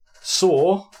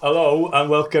So, hello and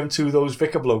welcome to Those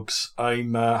Vicar Blokes.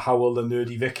 I'm Howell the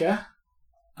Nerdy Vicar.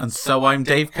 And so I'm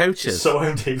Dave Coaches. So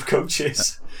have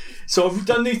you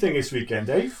done anything this weekend,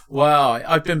 Dave? Well,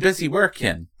 I've been busy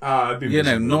working. I've been busy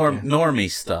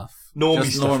normie stuff.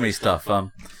 Normie stuff.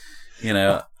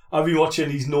 I've been watching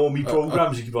these normie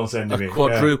programs you keep on sending me. A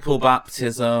quadruple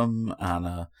baptism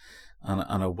and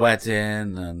a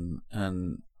wedding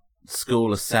and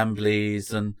school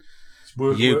assemblies and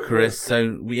Eucharist.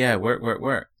 Work. So yeah, work.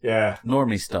 Yeah.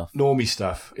 Normie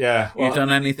stuff. Yeah. Well, you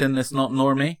done anything that's not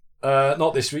normie?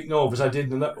 Not this week, no, because I did.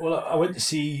 Well, I went to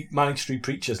see Manic Street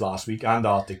Preachers last week and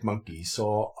Arctic Monkeys,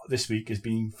 so this week has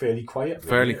been fairly quiet. Really.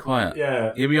 Fairly quiet.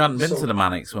 Yeah. We hadn't been to the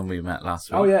Manics when we met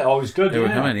last week. Oh yeah, always good. They were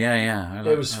coming. Yeah.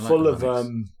 It was full of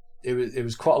It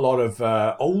was quite a lot of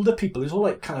older people. It was all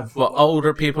like kind of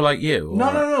older people like you? Or?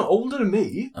 No, older than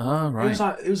me. Oh right.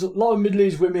 It was a lot of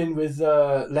middle-aged women with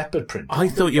leopard print. I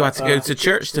thought you had to go to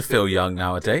church to feel young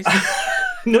nowadays.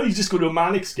 No, you just go to a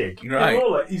Manics gig. Right. You know,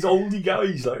 like these oldie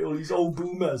guys, like all these old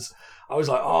boomers. I was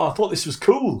like, I thought this was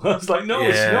cool. I was like, no,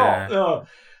 It's not. No.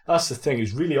 That's the thing.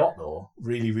 It's really hot though.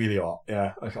 Really, really hot.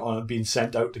 Yeah. I'm being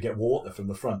sent out to get water from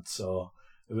the front, so.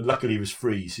 Luckily, it was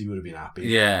free, so you would have been happy.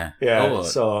 Yeah. Oh,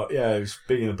 so, it was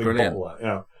being a big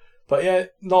bottle, But yeah,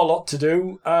 not a lot to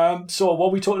do. So, what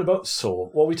are we talking about?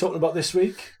 This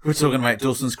week? We're talking about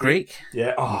Dawson's Creek.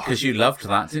 Yeah. Because you loved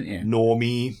that, didn't you?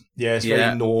 Normie. Yeah, it's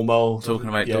very normal. We're talking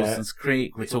about Dawson's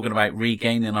Creek. We're talking about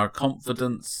regaining our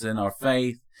confidence in our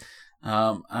faith.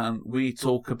 And we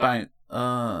talk about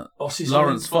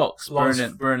Lawrence Fox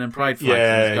burning pride flags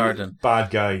in his garden. Bad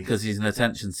guy. Because he's an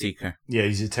attention seeker. Yeah,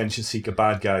 he's an attention seeker,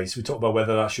 bad guy. So we talk about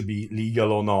whether that should be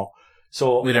legal or not.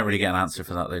 So we don't really get an answer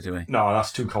for that though, do we? No,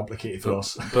 that's too complicated for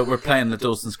us. But we're playing the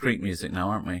Dawson's Creek music now,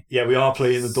 aren't we? Yeah, we are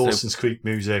playing the Dawson's Creek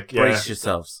music. Yeah. Brace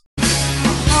yourselves. My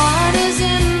heart is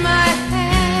in my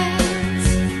hands.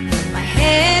 My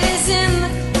head is in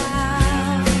the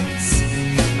clouds.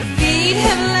 My feet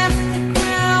have left the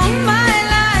ground. My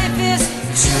life is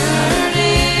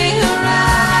turning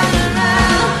around and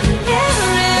around.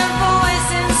 Every voice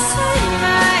inside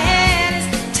my head is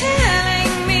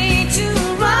telling me to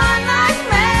run like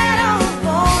mad. Oh,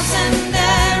 bows and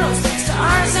arrows,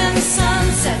 stars and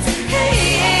sunsets. Hey,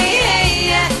 hey, hey,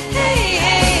 yeah, hey,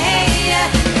 hey, hey, yeah.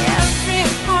 Every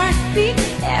heartbeat,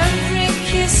 every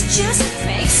kiss just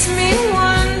makes me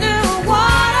wonder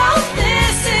what all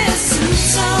this is.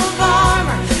 Suits of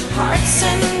armor, hearts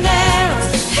and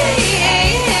arrows. Hey,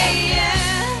 hey, hey,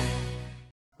 yeah.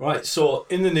 Right, so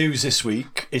in the news this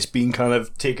week, it's been kind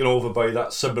of taken over by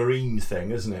that submarine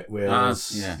thing, isn't it?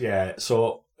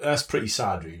 So that's pretty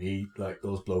sad, really. Like,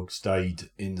 those blokes died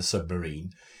in the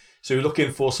submarine. So we're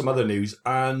looking for some other news,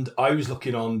 and I was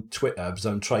looking on Twitter because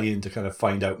I'm trying to kind of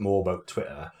find out more about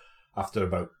Twitter after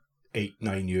about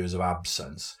 8-9 years of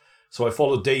absence. So I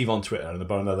followed Dave on Twitter and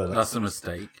about another... That's a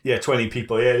mistake. Yeah, 20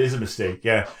 people. Yeah, it is a mistake,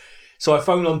 yeah. So I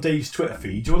found on Dave's Twitter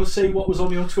feed. Do you want to say what was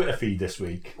on your Twitter feed this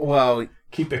week? Well...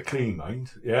 Keep it clean,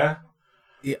 mind. Yeah?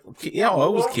 Yeah, I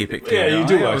always keep it clean. Yeah, you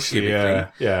do actually. Keep it clean.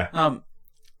 Yeah.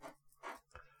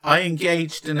 I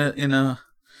engaged in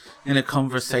a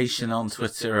conversation on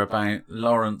Twitter about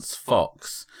Lawrence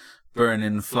Fox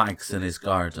burning flags in his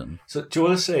garden. So do you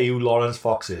want to say who Lawrence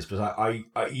Fox is? Because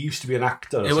I used to be an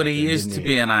actor. He used to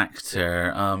be an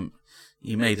actor.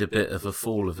 He made a bit of a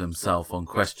fool of himself on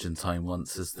Question Time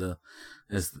once as the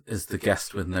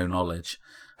guest with no knowledge.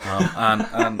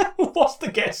 And what's the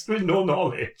guest with no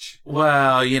knowledge?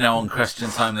 Well, on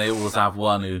Question Time they always have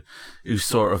one who's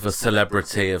sort of a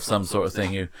celebrity of some sort of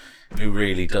thing who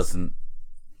really doesn't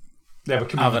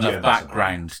have enough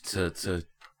background to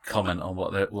comment on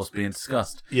what's being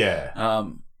discussed. Yeah.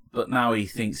 But now he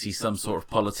thinks he's some sort of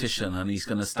politician and he's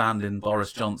going to stand in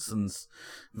Boris Johnson's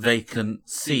vacant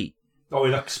seat. Oh,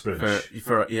 in Uxbridge.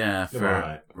 For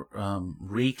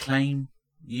Reclaim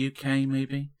UK,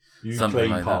 maybe? Something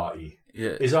like Party. That.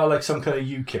 Yeah. Is that like some kind of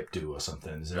UKIP do or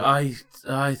something? Is it? I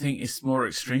think it's more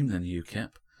extreme than UKIP.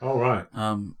 Oh, right.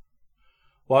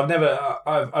 Well,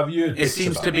 I've heard it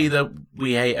seems to be the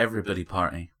We Hate Everybody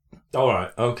party. All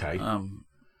right, okay.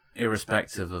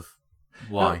 Irrespective of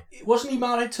why. Now, wasn't he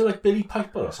married to like Billy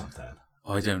Piper or something?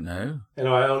 I don't know. I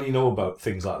only know about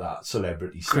things like that,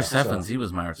 celebrity stuff. Chris Evans, he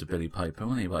was married to Billy Piper,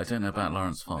 wasn't he? But I don't know about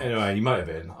Lawrence Fox. Anyway, he might have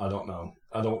been. I don't know.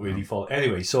 I don't really follow.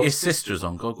 Anyway, so his sister's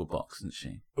on Gogglebox, isn't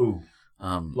she? Ooh.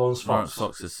 Lawrence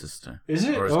Fox's sister. Is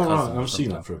it? Oh, right. I've seen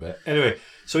that for a bit. Anyway,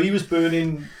 so he was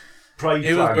burning pride flags.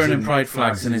 He was burning pride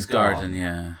flags in his garden,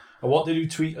 yeah. And what did you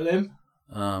tweet at him?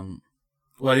 Well,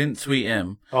 I didn't tweet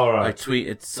him. All right. I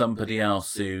tweeted somebody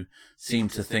else who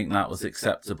seemed to think that was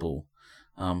acceptable.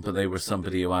 but they were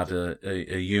somebody who had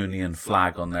a union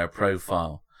flag on their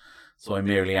profile. So I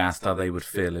merely asked how they would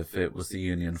feel if it was the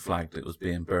union flag that was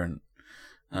being burnt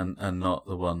and not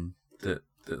the one that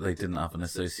they didn't have an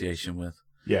association with.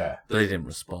 Yeah. But they didn't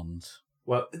respond.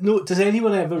 Well, no. Does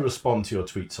anyone ever respond to your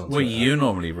tweets on Twitter? Well, you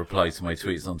normally reply to my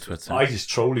tweets on Twitter. I just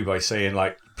troll you by saying,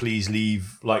 like, please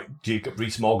leave, like, Jacob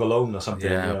Rees-Mogg alone or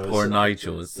something. Yeah, you know, poor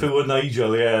Nigel. Poor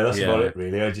Nigel, yeah, that's about it,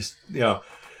 really. I just, But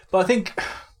I think,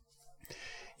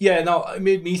 it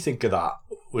made me think of that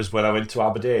was when I went to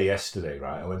Aberdeen yesterday,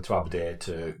 right? I went to Aberdeen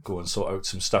to go and sort out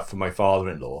some stuff for my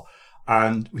father-in-law.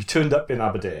 And we turned up in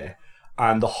Aberdeen,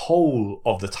 and the whole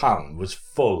of the town was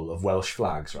full of Welsh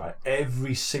flags, right?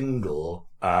 Every single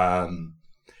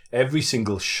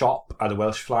shop had a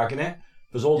Welsh flag in it.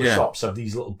 Because all the shops have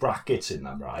these little brackets in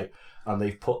them, right? And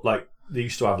they've put, like, they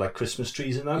used to have, like, Christmas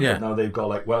trees in them, but now they've got,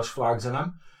 like, Welsh flags in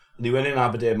them. And they went in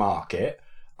Aberdeen Market,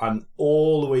 and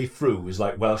all the way through was,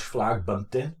 like, Welsh flag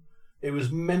bunting. It was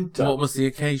mental. What was the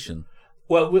occasion?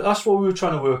 Well, that's what we were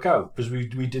trying to work out, because we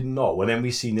didn't know. And then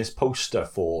we seen this poster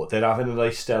for they're having an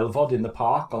Eisteddfod in the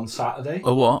park on Saturday.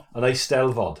 A what? An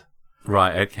Eisteddfod.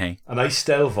 Right, okay. An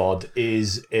Eisteddfod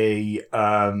is a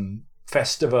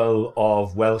festival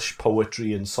of Welsh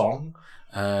poetry and song.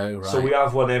 Oh, right. So we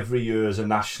have one every year as a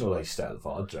national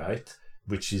Eisteddfod, right?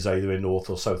 Which is either in North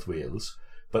or South Wales.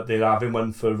 But they're having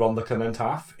one for Rhondda and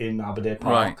Half in Aberdeen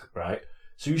Park, right?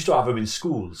 So we used to have them in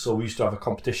school. So we used to have a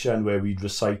competition where we'd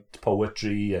recite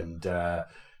poetry and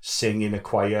sing in a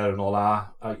choir and all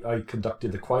that. I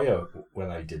conducted the choir when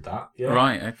I did that. Yeah.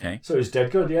 Right, okay. So it was dead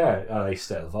good, yeah, an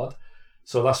Eisteddfod.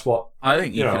 So that's what... I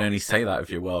think you can only say that if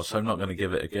you're Welsh, so I'm not going to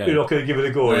give it a go. You're not going to give it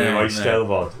a go in an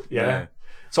Eisteddfod, yeah? No.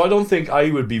 So I don't think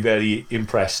I would be very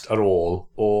impressed at all,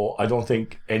 or I don't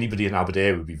think anybody in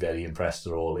Aberdeen would be very impressed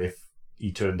at all if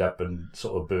he turned up and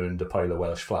sort of burned a pile of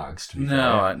Welsh flags. To be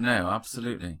fair. No,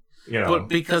 absolutely. But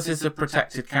because it's a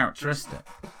protected characteristic.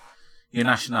 Your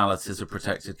nationality is a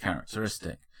protected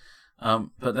characteristic.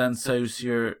 But then so's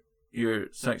your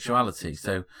sexuality.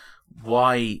 So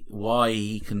why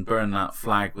he can burn that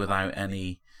flag without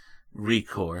any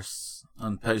recourse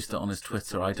and post it on his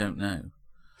Twitter, I don't know.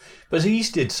 But he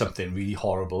did something really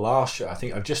horrible last year. I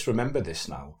think I've just remembered this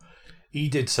now. He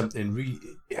did something really...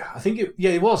 I think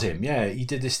it was him, yeah. He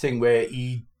did this thing where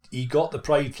he got the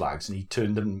pride flags and he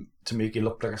turned them to make it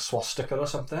look like a swastika or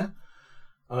something.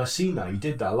 And I've seen that. He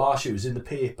did that last year. It was in the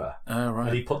paper. Oh, right.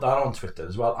 And he put that on Twitter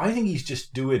as well. I think he's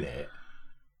just doing it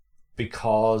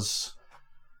because...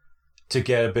 to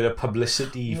get a bit of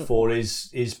publicity for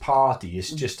his party. It's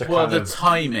just a kind of...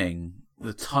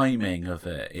 The timing of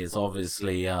it is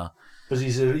obviously... Because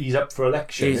he's up for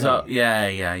election. He's up,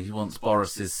 yeah. He wants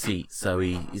Boris's seat, so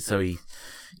he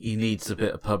needs a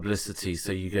bit of publicity.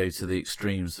 So you go to the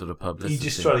extremes for the publicity.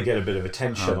 He's just trying to get a bit of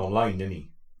attention online, isn't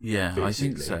he? Yeah, basically. I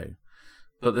think so.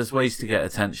 But there's ways to get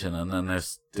attention, and then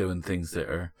there's doing things that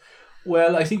are...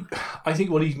 Well, I think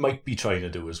what he might be trying to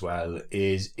do as well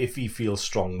is if he feels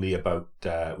strongly about,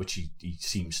 which he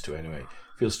seems to anyway,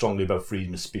 feels strongly about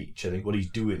freedom of speech. I think what he's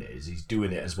doing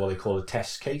it as what they call a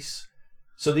test case.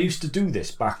 So they used to do this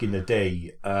back in the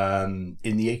day,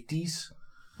 in the 80s,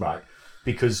 right?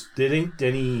 Because there ain't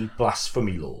any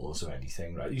blasphemy laws or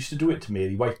anything, right? They used to do it to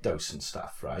Mary Whitehouse and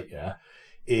stuff, right? Yeah,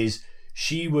 is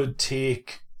she would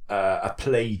take a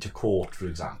play to court, for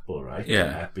example, right?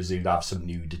 Yeah. Because they'd have some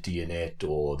nudity in it,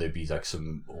 or there'd be like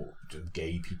some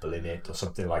gay people in it, or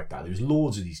something like that. There was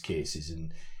loads of these cases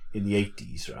in the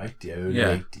 80s, right? The early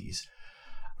 80s.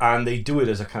 And they do it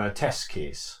as a kind of test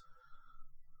case.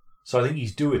 So I think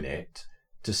he's doing it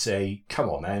to say, come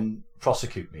on then,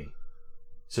 prosecute me.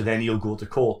 So then he'll go to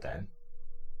court then.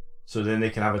 So then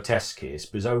they can have a test case,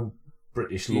 because how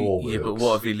British law works... Yeah, but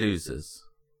what if he loses?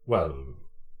 Well...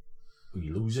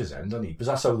 he loses then, doesn't he? Because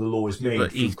that's how the law is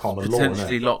made through common law. He's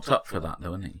potentially locked up for that,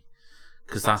 though, isn't he?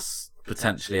 Because that's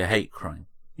potentially a hate crime.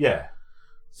 Yeah.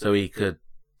 So he could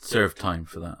serve time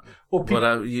for that. Well,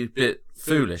 but you're a bit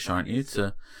foolish, aren't you,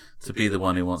 to be the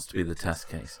one who wants to be the test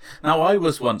case? Now, I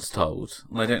was once told,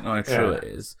 and I don't know how true it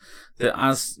is, that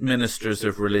as ministers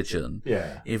of religion,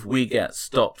 if we get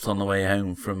stopped on the way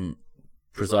home from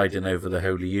presiding over the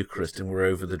Holy Eucharist and we're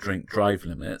over the drink-drive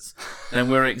limits, then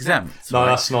we're exempt. No,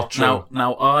 that's not true.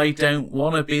 Now, I don't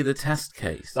want to be the test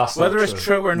case. That's whether not it's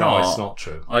true or not. No, it's not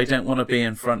true. I don't want to be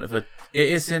in front of a... It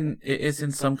is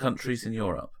in some countries in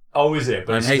Europe. Oh, is it?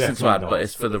 But I'm hasten to add, but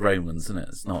it's for the Romans, isn't it?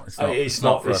 It's not. It's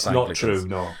not true.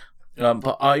 No.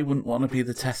 But I wouldn't want to be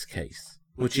the test case.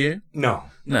 Would you? No.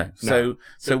 So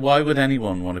why would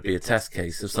anyone want to be a test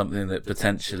case of something that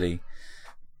potentially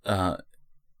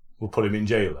will put him in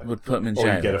jail? Would put him in jail.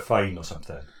 Or you get a fine or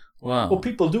something. Wow. Well,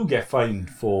 people do get fined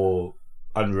for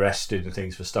unarrested and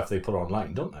things for stuff they put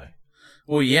online, don't they?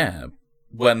 Well, yeah,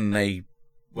 when they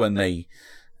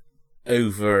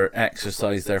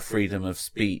over-exercise their freedom of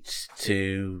speech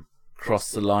to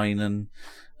cross the line and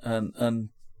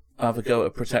have a go at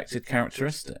a protected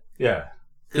characteristic. Yeah.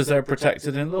 Because they're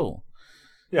protected in law.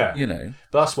 Yeah. You know.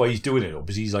 But that's why he's doing it,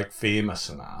 because he's like famous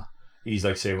and that. He's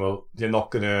like saying, well, they're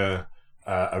not going to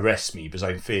arrest me because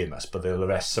I'm famous, but they'll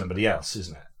arrest somebody else,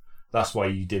 isn't it? That's why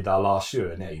he did that last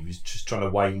year, innit? He was just trying to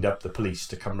wind up the police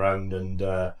to come round and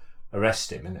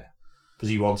arrest him, innit? Because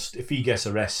he wants, if he gets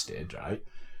arrested, right,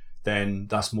 then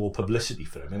that's more publicity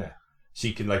for him, innit? So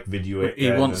he can like video it.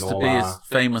 He wants to be as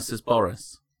famous as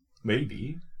Boris.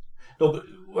 Maybe. No, but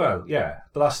well, yeah.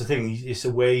 But that's the thing. It's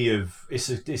a way of it's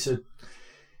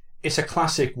a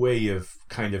classic way of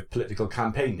kind of political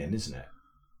campaigning, isn't it?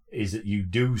 Is that you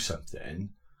do something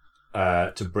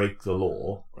to break the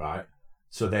law, right?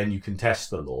 So then you contest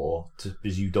the law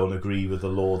because you don't agree with the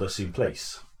law that's in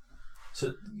place.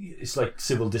 So it's like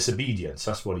civil disobedience.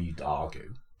 That's what he'd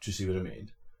argue. Do you see what I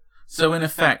mean? So in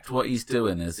effect, what he's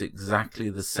doing is exactly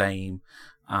the same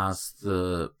as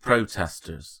the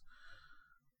protesters,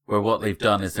 where what they've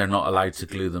done is they're not allowed to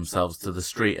glue themselves to the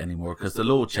street anymore because the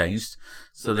law changed,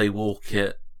 so they walk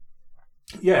it.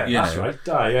 Yeah, that's right.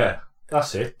 Yeah,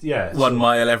 that's it. Yeah, 1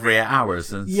 mile every 8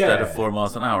 hours instead of 4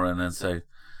 miles an hour, and then so.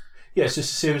 Yeah, it's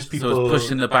just the same as people. So it's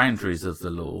pushing the boundaries of the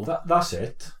law. That's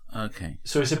it. Okay.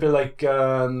 So it's a bit like.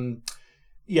 So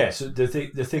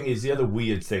the thing is, the other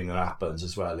weird thing that happens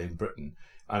as well in Britain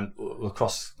and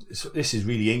across, this is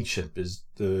really ancient because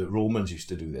the Romans used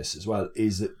to do this as well,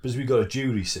 is that because we've got a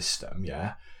jury system,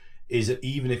 is that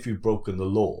even if you've broken the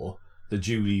law, the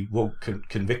jury won't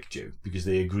convict you because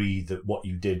they agree that what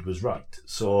you did was right.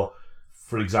 So,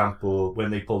 for example,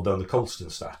 when they pulled down the Colston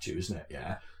statue, isn't it?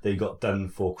 Yeah, they got done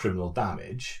for criminal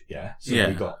damage. Yeah, so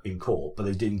they got in court, but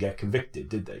they didn't get convicted,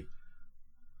 did they?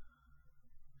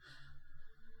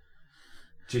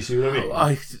 Do you see what I mean?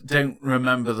 I don't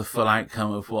remember the full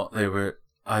outcome of what they were.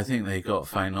 I think they got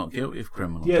found not guilty of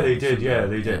criminal damage. They did. Yeah,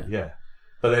 they did. Yeah,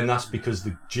 but then that's because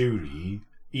the jury,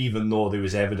 even though there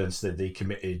was evidence that they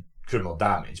committed criminal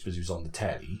damage because it was on the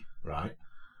telly, right?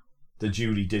 The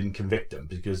jury didn't convict them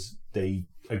because they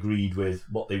agreed with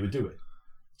what they were doing.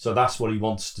 So that's what he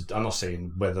wants to. I'm not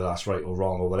saying whether that's right or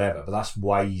wrong or whatever, but that's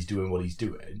why he's doing what he's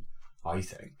doing, I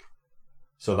think.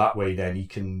 So that way, then he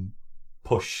can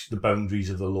push the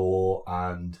boundaries of the law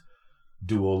and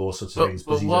do all those sorts of things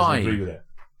because he doesn't agree with it.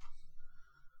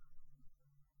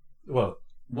 Well,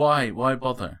 why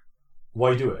bother?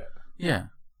 Why do it? Yeah.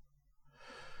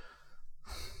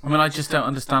 I mean, I just don't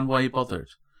understand why you bothered.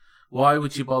 Why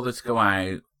would you bother to go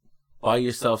out, buy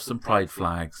yourself some pride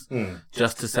flags,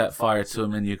 just to set fire to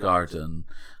them in your garden?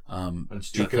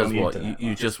 Because what,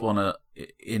 you just want to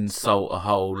insult a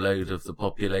whole load of the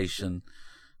population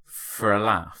for a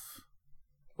laugh?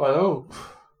 Well,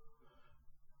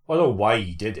 I don't know why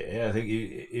he did it. I think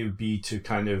it would be to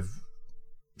kind of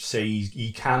say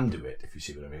he can do it, if you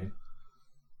see what I mean.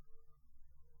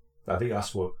 I think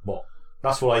that's what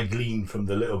I gleaned from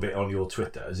the little bit on your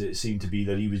Twitter, is it seemed to be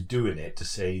that he was doing it to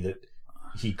say that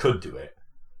he could do it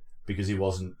because he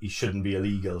shouldn't be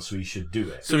illegal, so he should do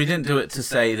it. So he didn't do it to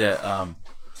say that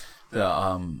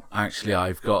actually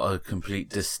I've got a complete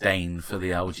disdain for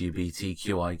the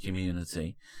LGBTQI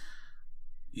community.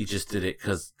 He just did it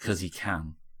because he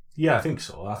can. Yeah, I think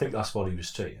so. I think that's what he was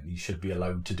saying. He should be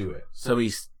allowed to do it. So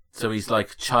he's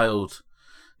like a child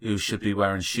who should be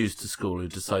wearing shoes to school who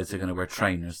decides they're going to wear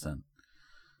trainers then.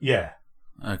 Yeah.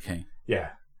 Okay.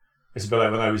 Yeah. It's a bit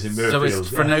like when I was in Murfield. So it's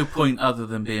for no point other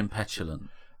than being petulant.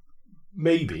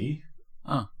 Maybe.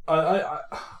 Oh.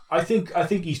 I think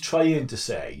he's trying to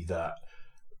say that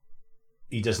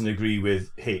he doesn't agree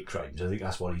with hate crimes. I think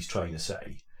that's what he's trying to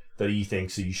say. That he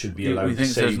thinks that you should be allowed to say... He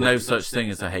thinks there's no such thing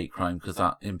as a hate crime because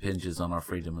that impinges on our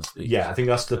freedom of speech. Yeah, I think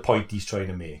that's the point he's trying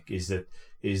to make, is that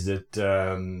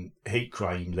hate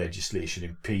crime legislation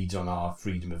impedes on our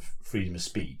freedom of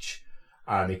speech,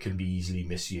 and it can be easily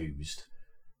misused.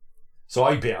 So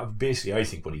I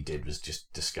think what he did was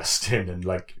just disgusting and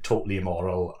like totally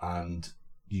immoral, and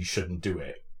you shouldn't do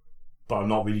it. But I'm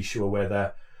not really sure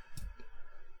whether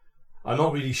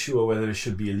it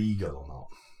should be illegal or not.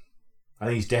 I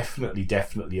think he's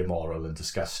definitely immoral and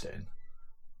disgusting,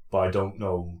 but I don't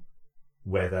know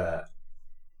where the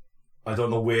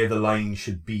line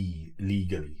should be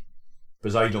legally,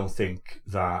 because I don't think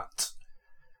that.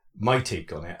 My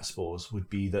take on it, I suppose, would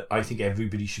be that I think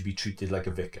everybody should be treated like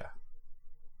a vicar.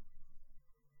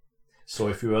 So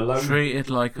if you're allowed... Treated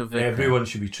like a vicar. Everyone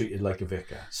should be treated like a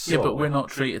vicar. So, yeah, but we're not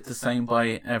treated the same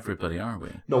by everybody, are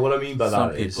we? No, what I mean by Some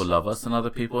that is... Some people love us and other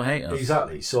people hate us.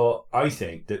 Exactly. So I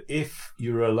think that if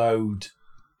you're allowed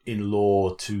in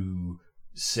law to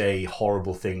say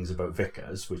horrible things about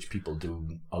vicars, which people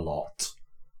do a lot,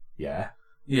 yeah,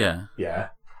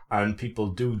 and people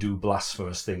do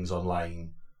blasphemous things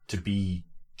online to be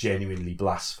genuinely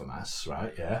blasphemous,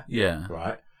 right? Yeah.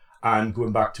 Right. And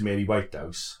going back to Mary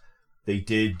Whitehouse, they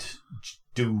did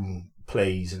do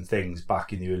plays and things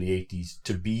back in the early 80s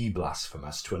to be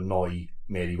blasphemous, to annoy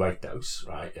Mary Whitehouse,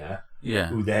 right? Yeah.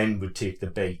 Who then would take the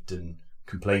bait and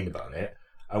complain about it.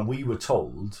 And we were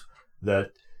told that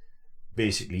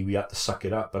basically we had to suck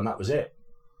it up, and that was it.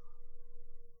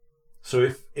 So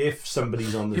if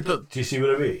somebody's on the... do you see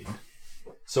what I mean?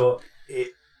 So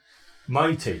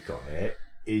my take on it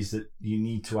is that you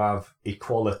need to have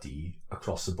equality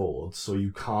across the board, so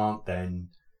you can't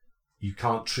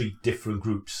treat different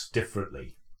groups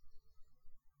differently.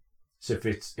 So if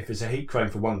it's a hate crime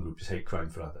for one group, it's hate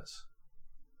crime for others.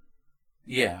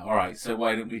 Yeah, all right. So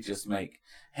why don't we just make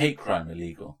hate crime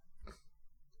illegal?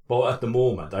 Well, at the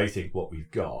moment, I think what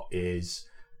we've got is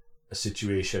a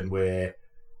situation where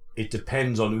it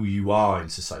depends on who you are in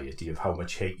society of how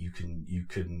much hate you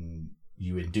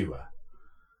endure.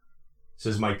 So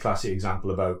there's my classic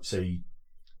example about, say,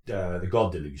 the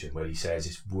God delusion, where he says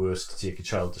it's worse to take a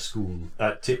child to school.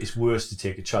 It's worse to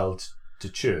take a child to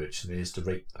church than it is to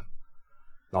rape them.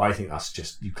 Now, I think that's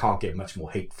just, you can't get much more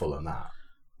hateful than that.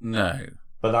 No.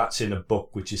 But that's in a book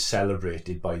which is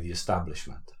celebrated by the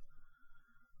establishment.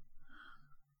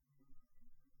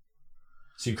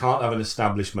 So you can't have an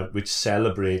establishment which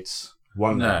celebrates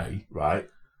one guy, right,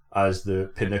 as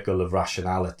the pinnacle of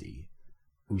rationality,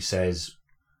 who says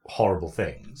horrible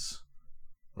things,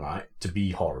 right, to be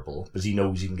horrible because he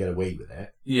knows he can get away with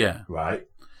it. Yeah. Right.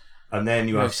 And then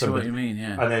you have somebody, what you mean,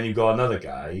 yeah. And then you've got another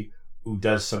guy who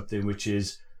does something which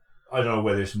is, I don't know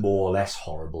whether it's more or less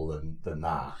horrible than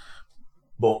that.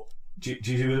 But do you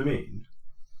see what I mean?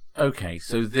 Okay,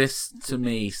 so this to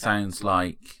me sounds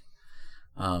like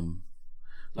an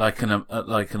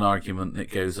argument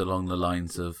that goes along the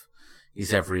lines of,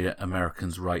 is every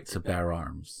American's right to bear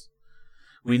arms?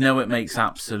 We know it makes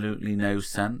absolutely no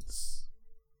sense,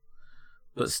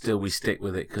 but still we stick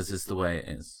with it because it's the way it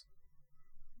is.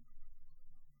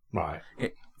 Right.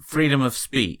 Freedom of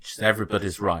speech,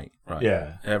 everybody's right?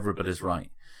 Yeah. Everybody's right.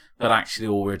 But actually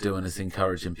all we're doing is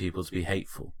encouraging people to be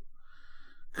hateful.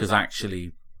 Because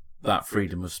actually that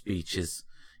freedom of speech is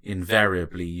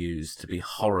invariably used to be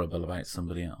horrible about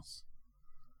somebody else.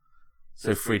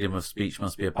 So freedom of speech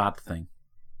must be a bad thing.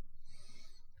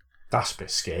 That's a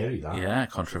bit scary, that. Yeah,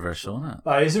 controversial, isn't it?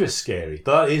 That is a bit scary.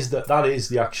 But that is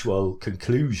the actual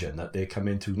conclusion that they come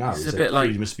into now. It's a bit like,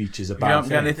 freedom of speech is a bad thing. If you haven't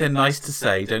got anything nice to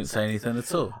say, don't say anything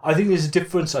at all. I think there's a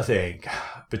difference,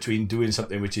 between doing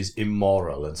something which is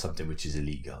immoral and something which is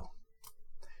illegal.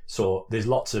 So there's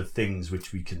lots of things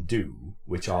which we can do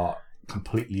which are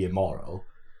completely immoral,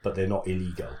 but they're not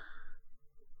illegal.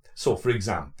 So, for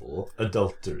example,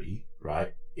 adultery,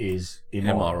 right, is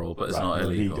immoral, but it's not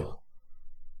illegal.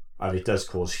 And it does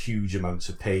cause huge amounts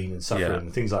of pain and suffering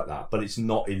and things like that, but it's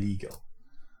not illegal,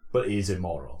 but it is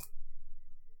immoral.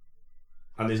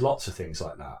 And there's lots of things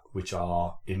like that which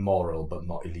are immoral but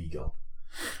not illegal.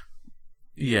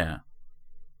 Yeah.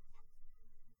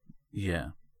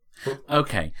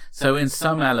 Okay, so in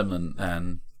some element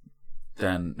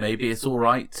then maybe it's all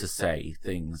right to say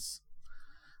things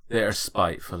that are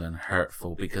spiteful and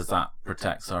hurtful because that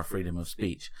protects our freedom of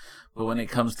speech. But when it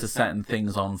comes to setting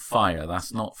things on fire,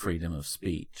 that's not freedom of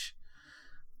speech.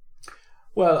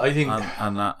 Well, I think...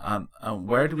 And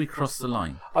where do we cross the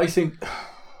line? I think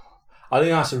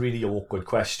that's a really awkward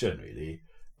question, really.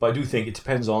 But I do think it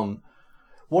depends on...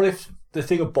 What if... The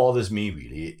thing that bothers me,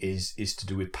 really, is to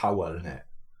do with power, isn't it?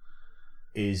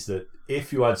 Is that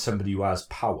if you had somebody who has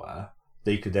power,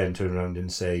 they could then turn around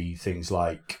and say things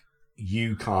like,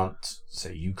 you can't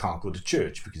go to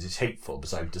church because it's hateful,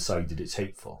 because I've decided it's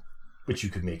hateful, which you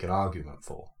could make an argument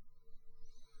for.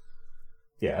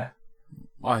 Yeah.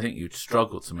 Well, I think you'd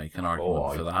struggle to make an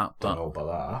argument for that. I don't know about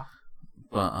that.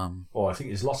 But I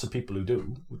think there's lots of people who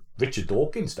do. Richard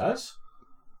Dawkins does.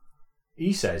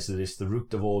 He says that it's the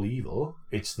root of all evil.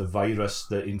 It's the virus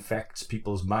that infects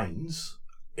people's minds.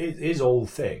 His whole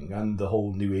thing, and the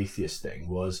whole new atheist thing,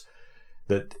 was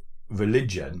that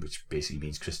religion, which basically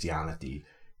means Christianity,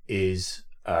 is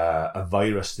a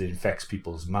virus that infects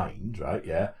people's mind, right?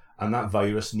 Yeah. And that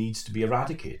virus needs to be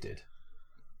eradicated.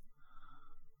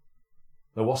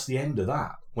 Now, what's the end of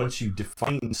that? Once you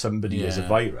define somebody as a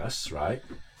virus, right?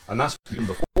 And that's been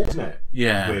before isn't it?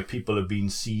 Yeah. Where people have been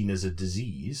seen as a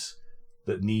disease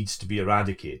that needs to be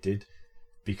eradicated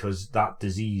because that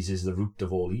disease is the root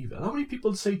of all evil. How many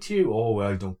people say to you, oh,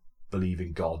 I don't believe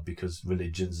in God because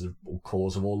religion's the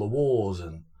cause of all the wars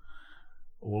and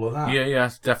all of that? Yeah,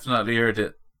 definitely heard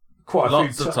it. Quite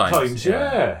Lots a few of times.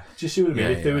 yeah. Do you see what I mean?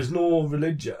 Yeah, if there was no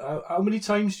religion, how many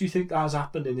times do you think that has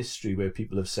happened in history where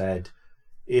people have said,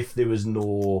 if there was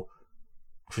no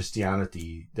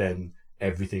Christianity, then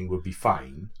everything would be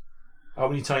fine? How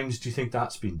many times do you think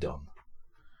that's been done?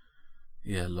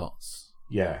 Yeah, lots.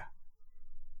 Yeah.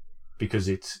 Because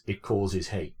it causes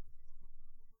hate.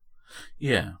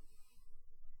 Yeah.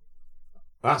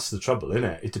 That's the trouble, isn't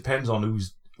it? It depends on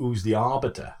who's the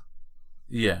arbiter.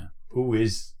 Yeah. Who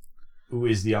is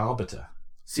the arbiter?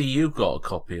 See, you've got a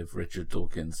copy of Richard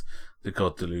Dawkins' The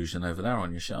God Delusion over there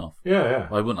on your shelf. Yeah.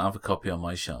 I wouldn't have a copy on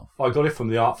my shelf. I got it from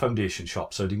the Art Foundation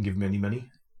shop, so I didn't give him any money.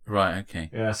 Right, okay.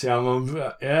 Yeah, see,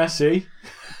 see?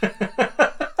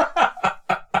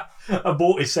 I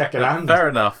bought it second hand. Fair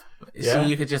enough. Yeah. See,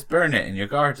 you could just burn it in your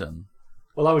garden.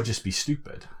 Well, that would just be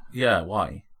stupid. Yeah,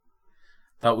 why?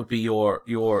 That would be your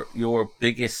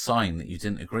biggest sign that you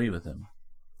didn't agree with him.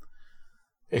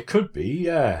 It could be,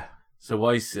 yeah. So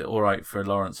why is it all right for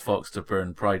Lawrence Fox to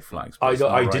burn pride flags? I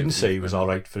didn't say it was all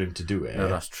right for him to do it. No,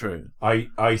 that's true.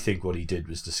 I think what he did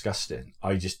was disgusting.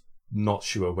 I just not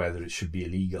sure whether it should be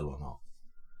illegal or not.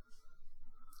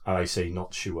 And I say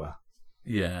not sure.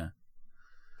 Yeah.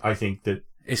 I think that...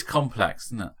 It's complex,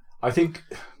 isn't it? I think...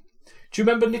 Do you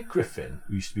remember Nick Griffin,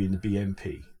 who used to be in the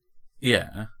BNP?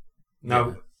 Yeah.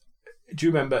 Now, do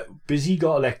you remember... Busy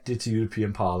got elected to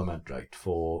European Parliament, right,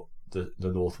 for the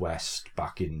North West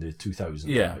back in the 2000s.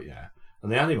 Yeah. Right, yeah.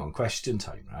 And they had him on Question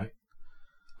Time, right?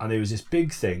 And there was this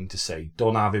big thing to say,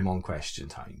 don't have him on Question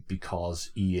Time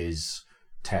because he is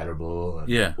terrible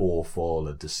and awful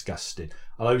and disgusting.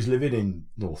 And I was living in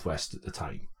North West at the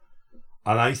time.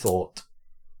 And I thought,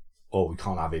 oh, we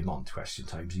can't have him on Question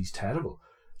Time because he's terrible.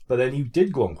 But then he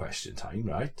did go on Question Time,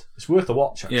 right? It's worth a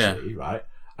watch, actually, right?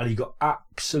 And he got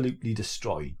absolutely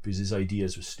destroyed because his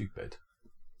ideas were stupid.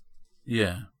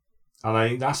 Yeah. And I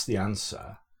think that's the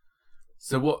answer.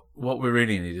 So what we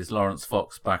really need is Lawrence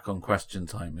Fox back on Question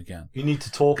Time again. You need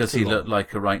to talk to him. Because he looked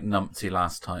like a right numpty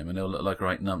last time, and he'll look like a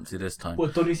right numpty this time. Well,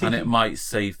 don't you think it might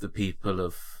save the people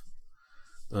of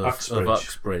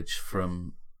Uxbridge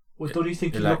from don't you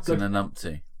think electing a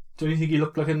numpty. Don't you think he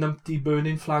looked like a numpty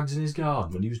burning flags in his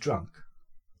garden when he was drunk?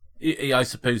 Yeah, I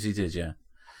suppose he did, yeah.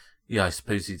 Yeah, I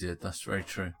suppose he did. That's very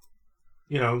true.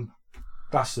 You know,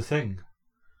 that's the thing.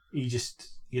 He just,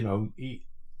 you know,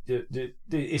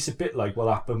 it's a bit like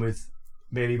what happened with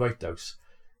Mary Whitehouse.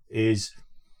 Is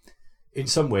in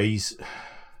some ways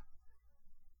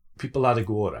people had a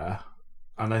go at her,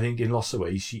 and I think in lots of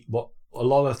ways a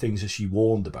lot of things that she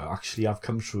warned about actually have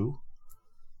come true.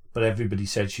 But everybody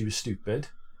said she was stupid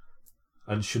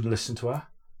and shouldn't listen to her.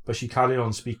 But she carried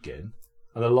on speaking,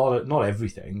 and not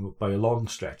everything by a long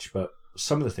stretch, but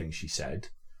some of the things she said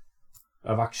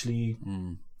have actually.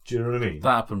 Do you know what I mean?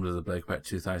 That happened with the bloke about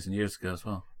 2,000 years ago as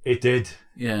well. It did.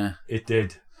 Yeah. It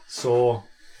did. So,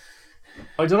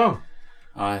 I don't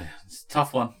know. It's a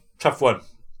tough one. Tough one.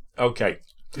 Okay.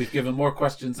 We've given more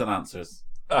questions than answers.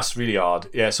 That's really hard.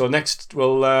 Yeah, so next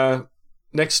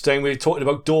time we're talking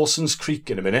about Dawson's Creek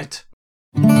in a minute.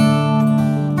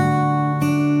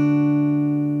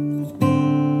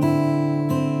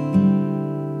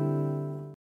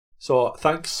 So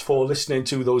thanks for listening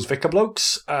to those Vicar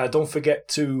Blokes. Don't forget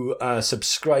to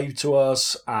subscribe to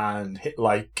us and hit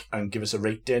like and give us a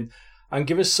rating and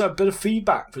give us a bit of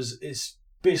feedback, because it's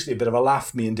basically a bit of a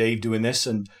laugh, me and Dave doing this,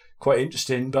 and quite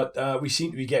interesting. But we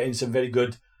seem to be getting some very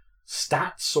good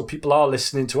stats, so people are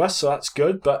listening to us, so that's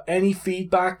good. But any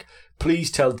feedback, please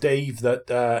tell Dave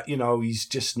that he's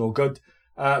just no good.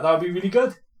 That would be really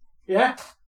good. Yeah.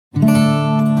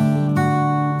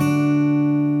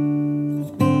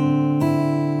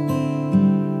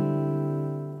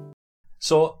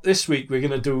 So this week we're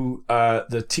going to do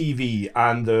the TV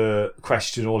and the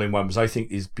question all in one, because I think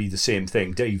it'd be the same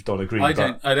thing. Dave don't agree. I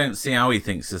don't see how he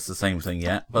thinks it's the same thing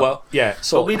yet. But, well, yeah.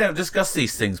 But we don't discuss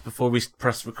these things before we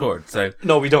press record. So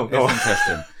no, we don't. It's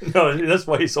interesting. No, that's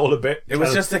why it's all a bit. It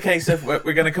was just a case of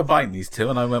we're going to combine these two,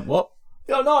 and I went, what?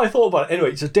 No, I thought about it.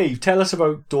 Anyway, so Dave, tell us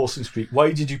about Dawson's Creek.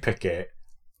 Why did you pick it?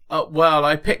 Well,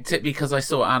 I picked it because I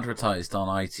saw it advertised on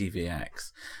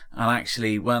ITVX, and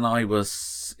actually, when I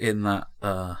was in that,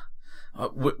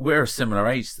 we're a similar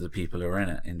age to the people who are in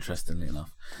it. Interestingly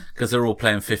enough, because they're all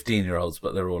playing 15-year-olds,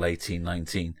 but they're all 18,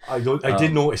 19. I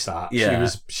did notice that. Yeah.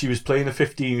 She was playing a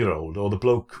 15-year-old, or the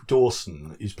bloke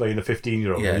Dawson is playing a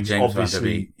 15-year-old. Yeah,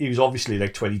 he was obviously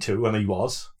like 22, and he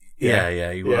was. Yeah.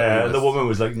 And the woman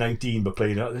was like 19 but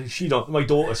playing it. She don't. My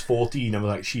daughter's 14. I'm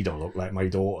like, she don't look like my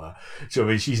daughter. So I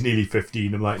mean, she's nearly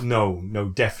 15. I'm like,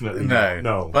 no, definitely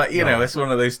no. But you know, it's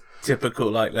one of those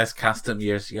typical like let's cast them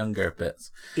years younger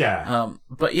bits. Yeah.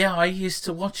 But yeah, I used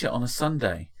to watch it on a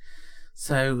Sunday.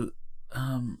 So,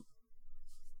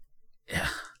 yeah.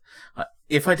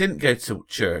 If I didn't go to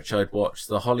church, I'd watch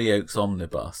the Hollyoaks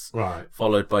Omnibus, right,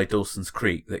 followed by Dawson's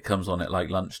Creek that comes on at like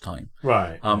lunchtime.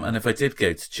 Right. And if I did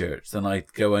go to church, then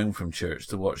I'd go home from church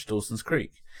to watch Dawson's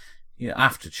Creek.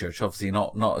 After church, obviously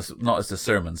not as the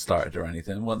sermon started or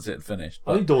anything. Once it finished,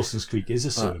 I think Dawson's Creek is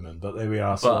a sermon, but there we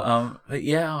are. But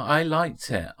yeah, I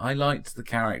liked it. I liked the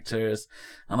characters,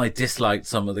 and I disliked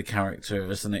some of the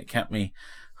characters, and it kept me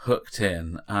hooked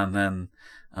in. And then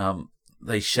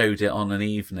they showed it on an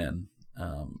evening.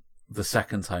 The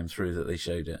second time through that they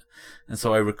showed it, and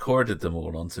so I recorded them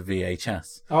all onto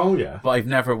VHS. Oh yeah, but I've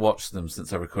never watched them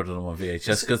since I recorded them on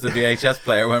VHS because the VHS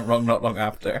player went wrong not long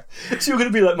after. So you're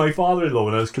going to be like my father-in-law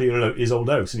when I was clearing out his old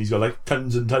house, and he's got like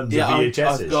tons and tons of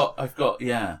VHSs. I've got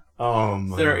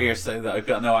 30 or so that I've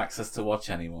got no access to watch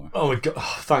anymore. Oh my god!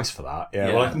 Oh, thanks for that. Yeah,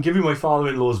 well, I can give you my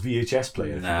father-in-law's VHS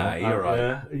player. Nah, you're right.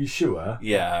 Are you sure?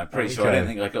 Yeah, I'm pretty sure. I don't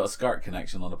think I got a SCART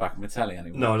connection on the back of my telly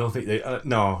anymore. No, I don't think they.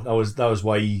 No, that was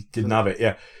why he didn't have it.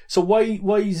 Yeah. So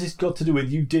why is this got to do with?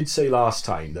 You did say last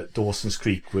time that Dawson's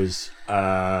Creek was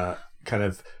kind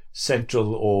of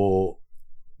central or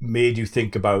made you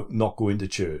think about not going to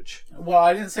church. Well,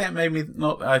 I didn't say it made me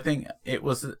not. I think it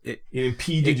was. It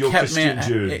impeded your Christian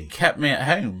journey. It kept me at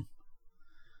home.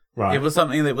 Right. It was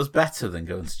something that was better than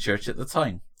going to church at the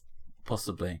time,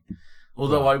 possibly.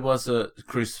 Although I was a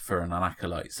crucifer and an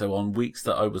acolyte, so on weeks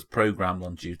that I was programmed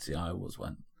on duty, I always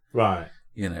went. Right.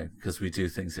 Because we do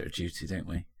things that are duty, don't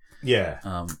we?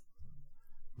 Yeah.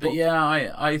 But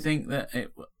yeah, I think that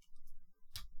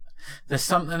there's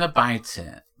something about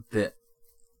it that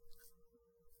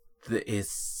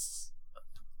is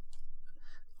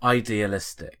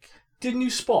idealistic. Didn't you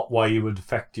spot why it would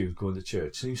affect you going to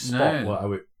church? Did you spot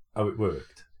how it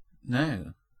worked?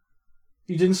 No.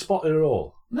 You didn't spot it at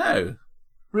all? No.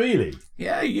 Really?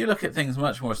 Yeah, you look at things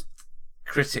much more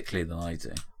critically than I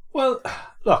do. Well,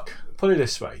 look, put it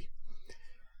this way.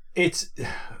 It's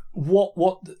what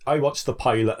I watched the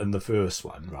pilot and the first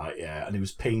one, right? Yeah, and it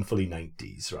was painfully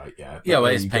 90s, right? Yeah. Yeah,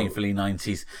 well, it's painfully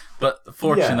 90s, but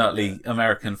fortunately,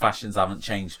 American fashions haven't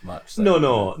changed much. So.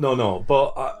 No.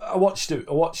 But I watched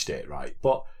it, right?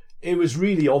 But it was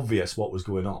really obvious what was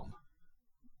going on.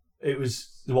 It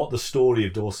was what the story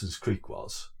of Dawson's Creek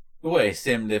was. Well, it's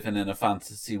him living in a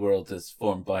fantasy world that's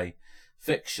formed by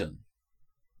fiction,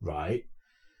 right?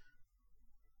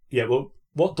 Yeah, well.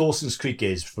 What Dawson's Creek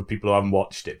is, for people who haven't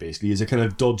watched it, basically, is a kind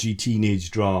of dodgy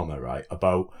teenage drama, right?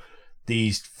 About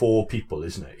these 4 people,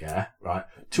 isn't it? Yeah, right?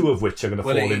 2 of which are going to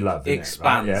fall in love. It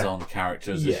expands on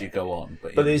characters as you go on.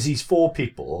 But there's these 4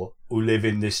 people who live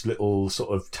in this little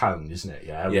sort of town, isn't it?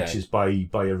 Yeah, which is by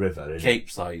a river.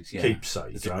 Capeside, yeah.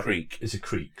 Capeside, it's a creek. It's a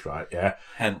creek, right? Yeah.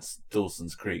 Hence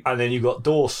Dawson's Creek. And then you've got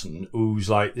Dawson, who's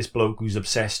like this bloke who's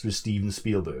obsessed with Steven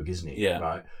Spielberg, isn't he? Yeah.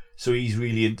 Right. So he's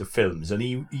really into films, and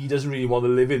he doesn't really want to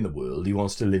live in the world. He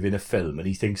wants to live in a film, and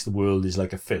he thinks the world is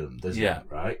like a film, doesn't he?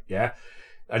 Right? Yeah.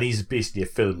 And he's basically a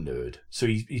film nerd. So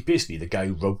he's basically the guy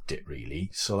who wrote it,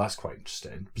 really. So that's quite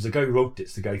interesting. Because the guy who wrote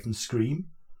it's the guy from Scream.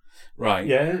 Right.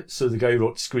 Yeah. So the guy who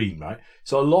wrote Scream, right?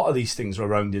 So a lot of these things were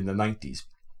around in the 90s.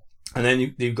 And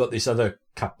then you've got this other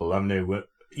couple, haven't you, where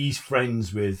he's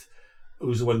friends with,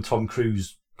 who's the one Tom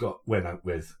Cruise went out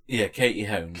with. Yeah, Katie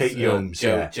Holmes.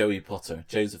 Joey Potter.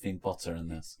 Josephine Potter in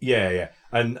this. Yeah.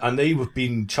 And they've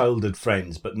been childhood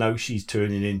friends, but now she's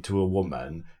turning into a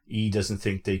woman. He doesn't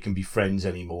think they can be friends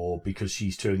anymore because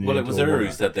she's turning into a woman. Well, it was her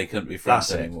who said they couldn't be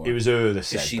friends anymore. It was her that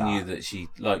said that. She knew that she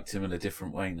liked him in a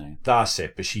different way now. That's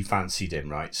it, but she fancied him,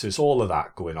 right? So it's all of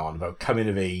that going on about coming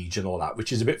of age and all that,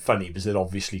 which is a bit funny because they're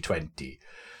obviously 20.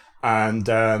 And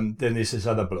then there's this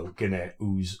other bloke in it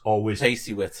who's always...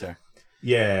 Pacey Witter.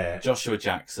 Yeah. Joshua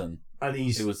Jackson. And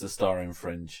who was the star in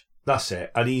Fringe. That's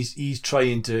it. And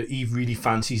he really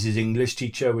fancies his English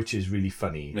teacher, which is really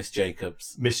funny. Miss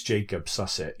Jacobs,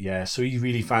 that's it. Yeah. So he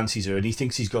really fancies her and he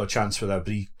thinks he's got a chance with her,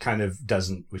 but he kind of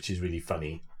doesn't, which is really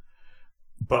funny.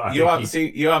 But you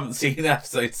haven't seen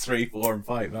episodes 3, 4, and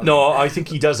 5. No, I think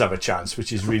he does have a chance,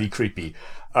 which is really creepy.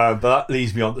 But that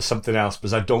leads me on to something else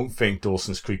because I don't think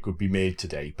Dawson's Creek would be made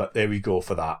today. But there we go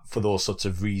for that, for those sorts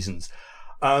of reasons.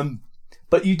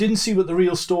 But you didn't see what the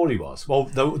real story was. Well,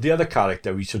 the other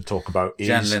character we should talk about is...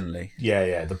 Jen Lindley.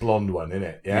 Yeah, the blonde one, isn't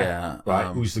it? Yeah. Right,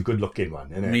 who's the good-looking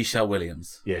one, isn't it? Michelle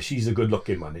Williams. Yeah, she's the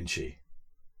good-looking one, isn't she?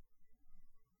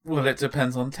 Well, it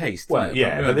depends on taste. Well,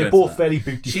 yeah, but they're both very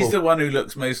beautiful. She's the one who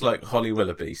looks most like Holly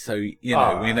Willoughby, so okay,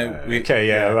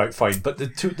 yeah, right, fine. But the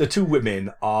two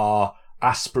women are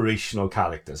aspirational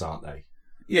characters, aren't they?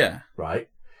 Yeah. Right.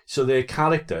 So they're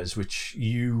characters which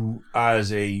you,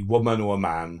 as a woman or a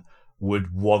man,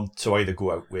 would want to either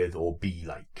go out with or be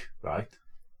like, right?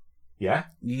 Yeah.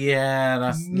 Yeah,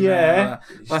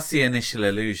 that's the initial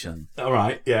illusion. All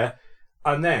right. Yeah,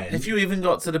 and then if you even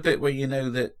got to the bit where you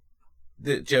know that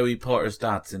Joey Potter's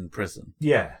dad's in prison.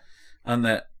 Yeah. And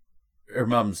that her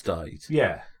mum's died.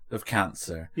 Yeah. Of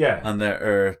cancer. Yeah. And that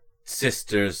her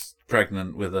sister's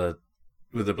pregnant with a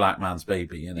black man's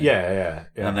baby, you know. Yeah.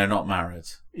 And they're not married.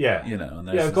 Yeah. You know, and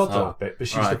I've got that bit, but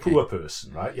she's the poor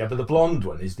person, right? Yeah, but the blonde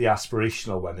one is the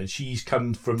aspirational one, and she's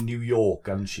come from New York,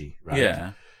 hasn't she? Right?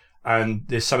 Yeah. And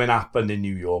there's something happened in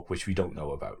New York which we don't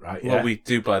know about, right? Yeah? Well, we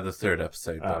do by the third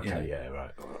episode. But, okay, yeah,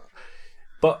 right.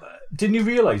 But didn't you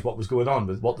realise what was going on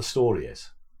with what the story is?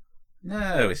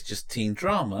 No, it's just teen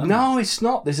drama. No, it's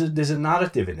not. There's a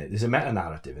narrative in it. There's a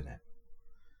meta-narrative in it.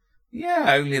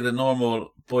 Yeah, only the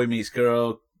normal boy meets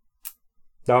girl.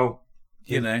 No.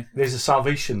 You know. There's a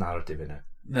salvation narrative in it.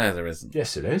 No, there isn't.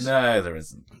 Yes, it is. No, there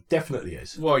isn't. Definitely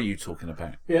is. What are you talking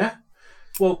about? Yeah.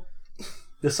 Well,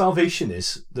 the salvation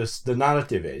is, the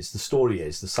narrative is, the story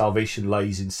is, the salvation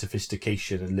lies in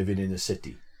sophistication and living in a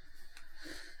city.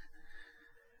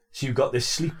 So you've got this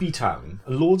sleepy town,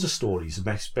 and loads of stories,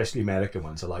 especially American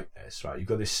ones, are like this, right? You've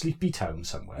got this sleepy town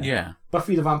somewhere. Yeah.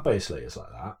 Buffy the Vampire Slayer's like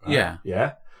that. Right? Yeah.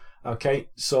 Yeah. Okay,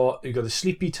 so you've got a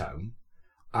sleepy town,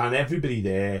 and everybody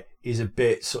there is a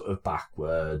bit sort of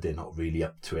backward. They're not really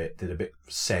up to it. They're a bit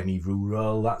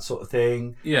semi-rural, that sort of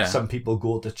thing. Yeah. Some people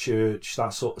go to church,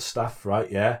 that sort of stuff,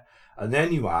 right? Yeah. And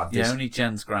then you have this... Yeah, only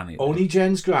Jen's granny. Only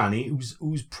Jen's granny,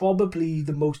 who's probably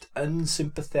the most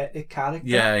unsympathetic character.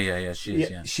 Yeah, she is,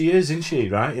 yeah. She is, isn't she,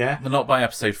 right? Yeah. But not by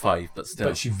episode 5, but still.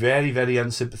 But she's very, very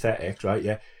unsympathetic, right?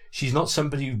 Yeah. She's not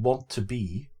somebody you want to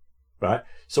be, right?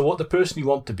 So what the person you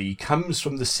want to be comes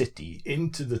from the city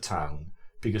into the town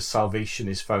because salvation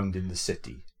is found in the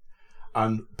city.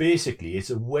 And basically, it's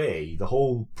a way, the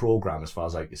whole program, as far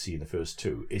as I can see in the first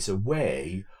two, it's a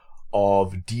way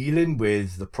of dealing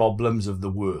with the problems of the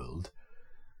world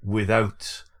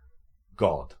without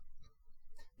God.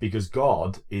 Because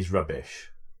God is rubbish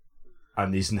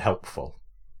and isn't helpful.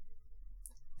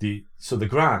 So the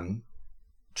gran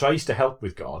tries to help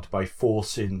with God by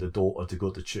forcing the daughter to go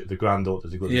to church, the granddaughter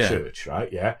to go to church,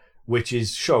 right? Yeah. Which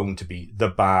is shown to be the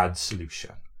bad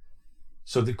solution.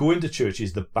 So the going to church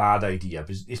is the bad idea.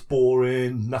 It's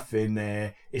boring, nothing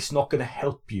there. It's not going to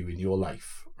help you in your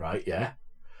life, right? Yeah.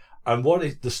 And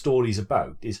what the story's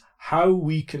about is how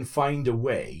we can find a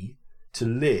way to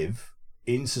live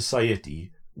in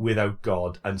society without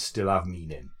God and still have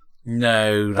meaning.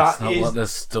 No, that's not what the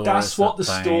story is. That's what the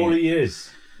story is.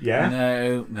 Yeah?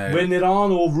 No. When there are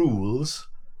no rules,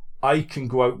 I can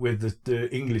go out with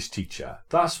the English teacher.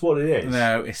 That's what it is.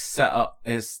 No, it's set up.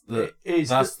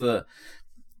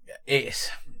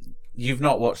 You've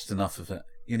not watched enough of it.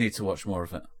 You need to watch more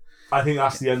of it. I think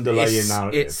that's the underlying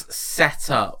narrative. It's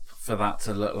set up for that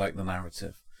to look like the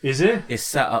narrative. Is it? It's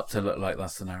set up to look like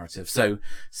that's the narrative. So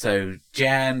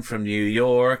Jen from New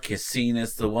York is seen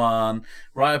as the one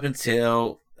right up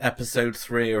until episode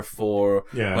 3 or 4,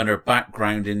 when her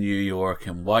background in New York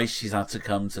and why she's had to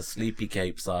come to Sleepy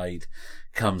Cape Side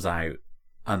comes out,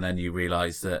 and then you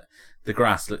realise that the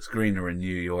grass looks greener in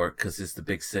New York because it's the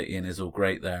big city and it's all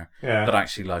great there. Yeah. But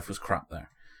actually life was crap there.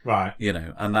 Right. You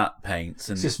know, and that paints.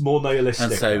 And it's just more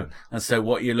nihilistic. And so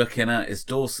what you're looking at is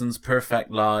Dawson's perfect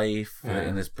life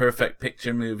and his perfect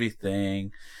picture movie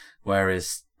thing, where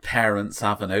his parents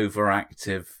have an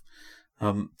overactive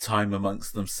time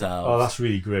amongst themselves. Oh, that's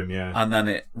really grim, yeah. And then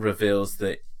it reveals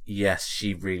that, yes,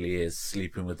 she really is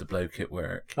sleeping with the bloke at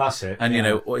work. That's it. And, you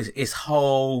know, his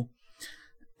whole...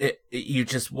 you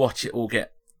just watch it all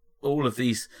get... All of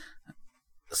these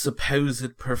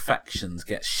supposed perfections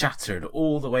get shattered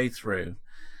all the way through.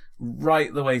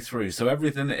 Right the way through. So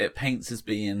everything that it paints as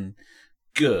being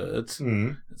good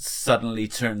suddenly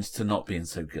turns to not being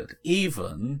so good.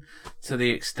 Even to the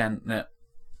extent that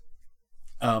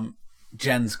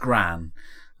Jen's gran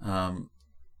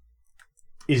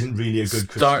isn't really a good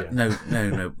Christian.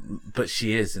 No, but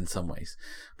she is in some ways.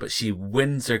 But she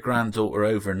wins her granddaughter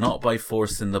over not by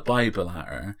forcing the Bible at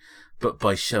her, but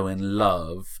by showing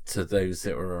love to those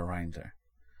that were around her.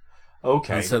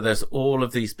 Okay. And so there's all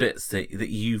of these bits that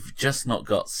you've just not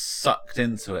got sucked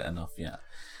into it enough yet.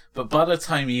 But by the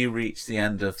time you reach the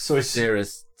end of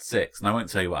series 6, and I won't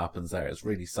tell you what happens there, it's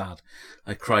really sad.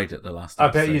 I cried at the last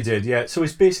episode. I bet you did, yeah. So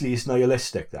it's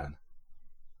nihilistic then.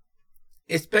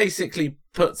 it basically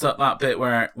puts up that bit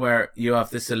where you have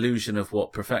this illusion of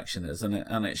what perfection is,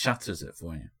 and it shatters it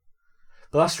for you.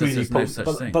 But that's really no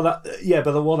such thing. But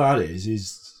what that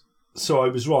is so I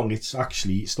was wrong. It's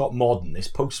not modern.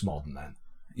 It's postmodern then.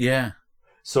 Yeah.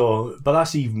 So, but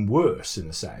that's even worse in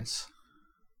a sense,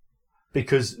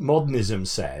 because modernism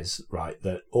says, right,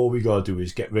 that all we got to do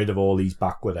is get rid of all these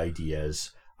backward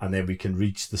ideas, and then we can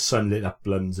reach the sunlit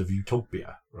uplands of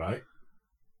utopia, right?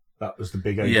 That was the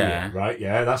big idea, right?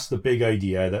 Yeah, that's the big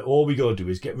idea, that all we got to do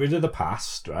is get rid of the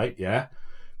past, right? Yeah,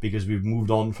 because we've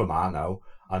moved on from that now,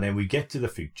 and then we get to the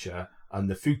future, and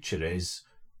the future is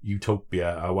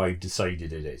utopia, how I've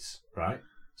decided it is, right?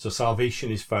 So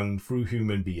salvation is found through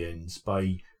human beings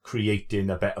by creating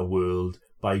a better world,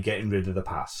 by getting rid of the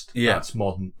past. Yeah. That's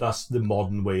modern. That's the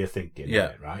modern way of thinking.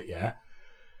 Yeah. Right? Yeah.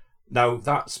 Now,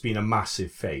 that's been a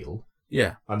massive fail.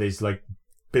 Yeah. And there's like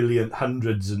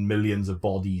hundreds and millions of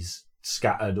bodies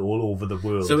scattered all over the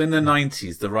world. So in the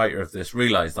 90s, the writer of this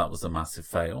realised that was a massive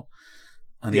fail.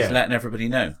 And he's letting everybody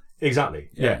know. Exactly.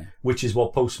 Yeah. Which is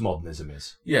what postmodernism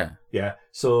is. Yeah. Yeah.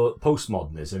 So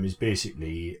postmodernism is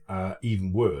basically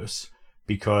even worse,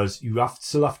 because you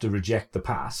still have to reject the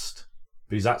past,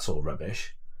 because that's all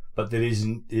rubbish, but there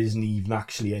isn't even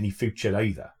actually any future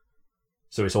either.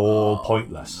 So it's all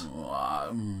pointless.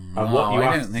 I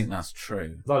don't think that's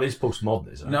true. That is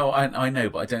postmodernism. No, I know,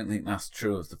 but I don't think that's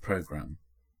true of the programme.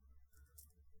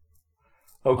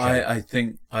 Okay. I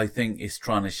think it's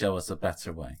trying to show us a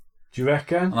better way. Do you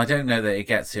reckon? And I don't know that it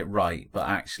gets it right, but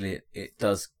actually it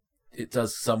does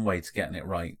some way to getting it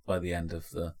right by the end of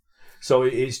the... So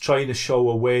it's trying to show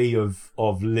a way of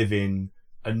living,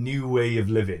 a new way of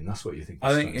living. That's what you think.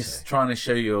 I think it's trying to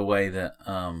show you a way that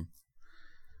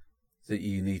that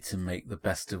you need to make the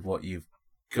best of what you've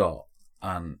got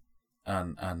and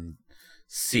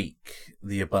seek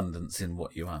the abundance in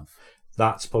what you have.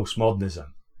 That's postmodernism.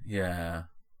 Yeah.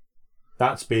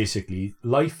 That's basically,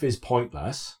 life is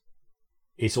pointless.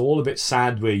 It's all a bit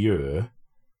sad we're here,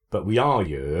 but we are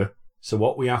here. So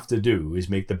what we have to do is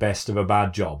make the best of a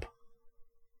bad job.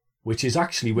 Which is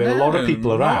actually where a lot of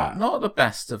people are at. Not the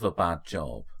best of a bad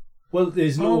job. Well,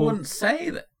 there's no... I wouldn't say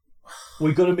that.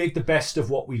 We've got to make the best of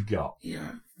what we've got.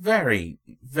 You're very,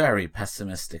 very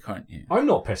pessimistic, aren't you? I'm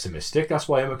not pessimistic. That's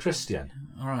why I'm a Christian.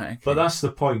 All right. Okay. But that's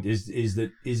the point. Is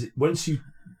that once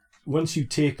you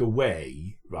take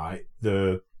away, right,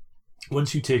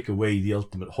 once you take away the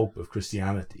ultimate hope of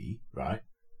Christianity, right,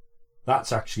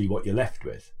 that's actually what you're left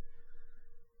with.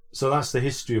 So that's the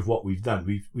history of what we've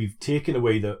done. We've taken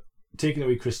away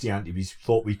Christianity. We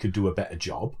thought we could do a better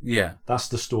job. Yeah. That's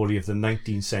the story of the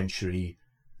 19th century,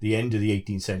 the end of the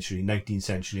 18th century, 19th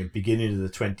century, and beginning of the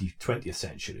 20th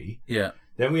century. Yeah.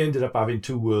 Then we ended up having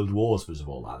 2 world wars because of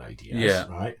all that ideas, yeah.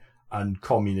 Right? And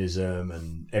communism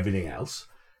and everything else.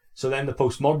 So then the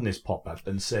postmodernists pop up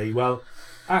and say, well,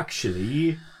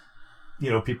 actually,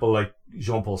 people like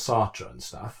Jean-Paul Sartre and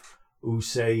stuff, who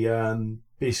say,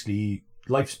 basically,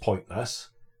 life's pointless,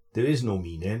 there is no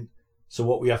meaning, so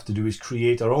what we have to do is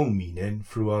create our own meaning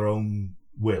through our own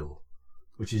will,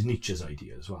 which is Nietzsche's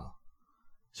idea as well.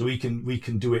 So we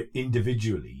can do it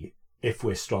individually if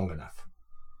we're strong enough.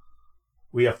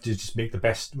 We have to just make the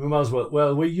best. We might as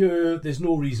well, we're here, there's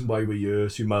no reason why we're here,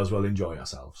 so we might as well enjoy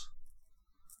ourselves.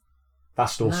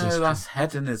 That's Dawson's... No, that's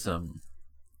hedonism.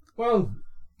 Well,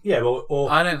 yeah, or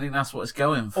I don't think that's what it's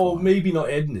going for. Or maybe not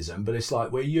hedonism, but it's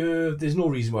like, we're here, there's no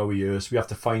reason why we're here, so we have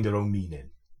to find our own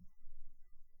meaning.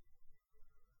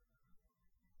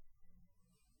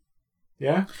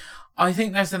 Yeah? I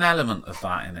think there's an element of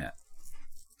that in it.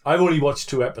 I've only watched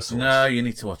 2 episodes. No, you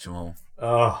need to watch them all.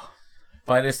 Oh.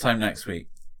 By this time next week.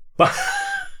 But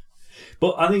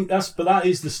I think that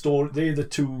is the story. They're the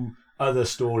 2 other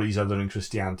stories other than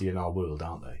Christianity in our world,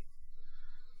 aren't they?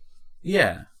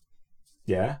 Yeah.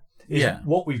 Yeah? Yeah.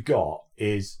 What we've got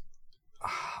is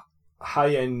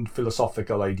high-end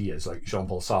philosophical ideas like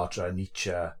Jean-Paul Sartre,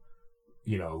 Nietzsche,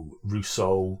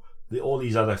 Rousseau, all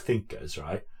these other thinkers,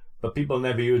 right? But people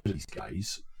never heard of these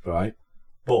guys, right?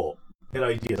 But their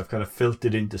ideas have kind of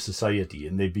filtered into society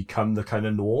and they've become the kind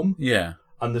of norm. Yeah.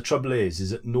 And the trouble is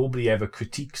that nobody ever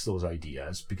critiques those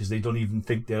ideas because they don't even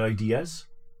think they're ideas.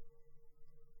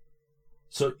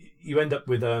 So you end up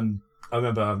with... I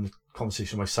remember having a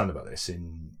conversation with my son about this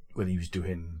when he was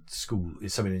doing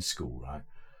something in school, right?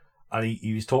 And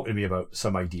he was talking to me about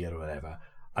some idea or whatever.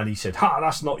 And he said,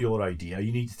 that's not your idea.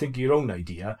 You need to think of your own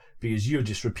idea because you're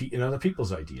just repeating other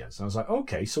people's ideas. And I was like,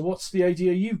 okay, so what's the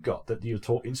idea you've got that you're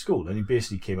taught in school? And he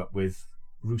basically came up with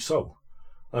Rousseau.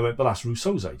 And I went, but that's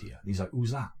Rousseau's idea. And he's like,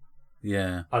 who's that?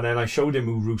 Yeah. And then I showed him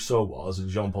who Rousseau was and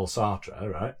Jean-Paul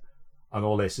Sartre, right? And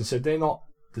all this. And said, they're not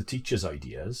the teacher's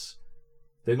ideas.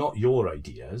 they're not your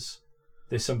ideas,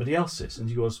 they're somebody else's. And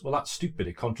he goes, well, that's stupid,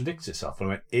 it contradicts itself. And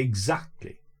I went,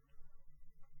 exactly.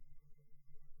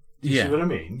 Do you see what I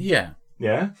mean? Yeah.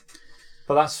 Yeah?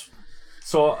 But that's...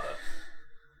 So,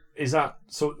 is that...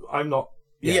 So, I'm not...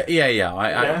 Yeah.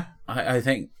 I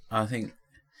think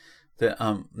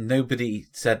that nobody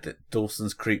said that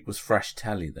Dawson's Creek was fresh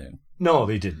telly, though. No,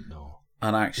 they didn't know.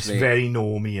 And actually... It's very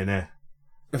normy, innit?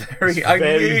 I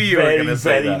knew you were going to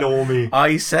say that. Normy.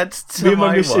 I said to me and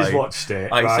my missus wife... watched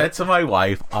it. I said to my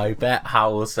wife, I bet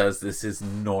Howell says this is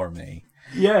normy.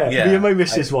 Yeah, me and my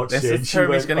missus watched it. This is the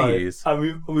term he's going to use.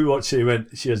 And we watched it.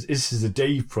 She goes, this is a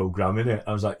Dave programme, innit?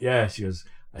 I was like, yeah. She goes,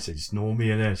 I said, it's normy,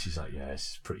 innit? She's like, yeah,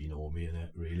 it's pretty normy, innit?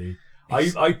 Really?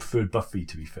 I preferred Buffy,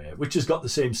 to be fair, which has got the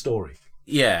same story.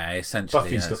 Yeah, essentially.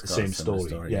 Buffy's got the same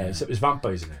story. Yeah, except it's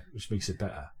vampires in it, which makes it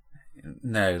better.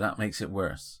 No, that makes it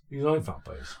worse. You like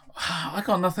vampires? I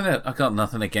got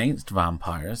nothing against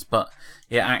vampires, but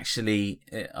it actually,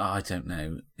 I don't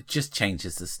know. It just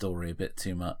changes the story a bit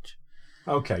too much.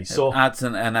 Okay, so it adds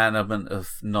an element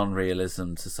of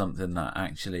non-realism to something that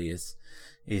actually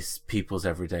is people's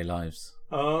everyday lives.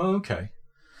 Oh, okay.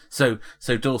 So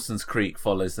Dawson's Creek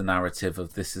follows the narrative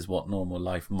of this is what normal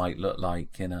life might look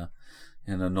like in a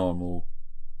normal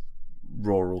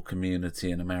rural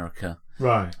community in America.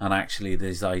 Right. And actually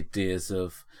these ideas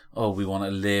of, we want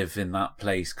to live in that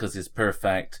place because it's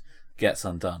perfect, gets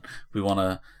undone. We want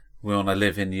to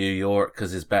live in New York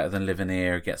because it's better than living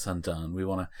here, gets undone. We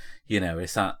want to,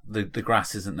 it's that the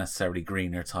grass isn't necessarily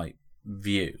greener type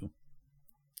view.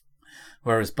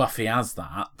 Whereas Buffy has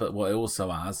that, but what it also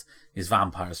has is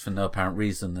vampires for no apparent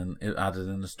reason, and it added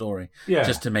in the story. Yeah.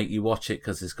 Just to make you watch it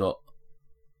because it's got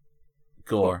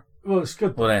gore. Well, it's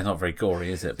good. Well, it's not very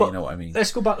gory, is it? But you know what I mean.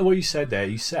 Let's go back to what you said there.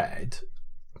 You said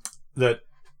that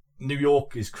New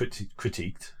York is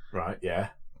critiqued, right? Yeah.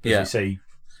 Yeah. They say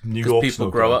New York's people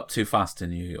grow up too fast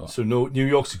in New York. So New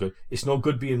York's good. It's no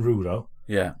good being rural.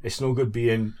 Yeah. It's no good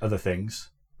being other things,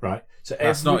 right? So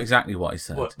that's not exactly what I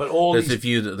said. But all there's a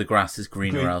view that the grass is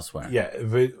greener elsewhere. Yeah.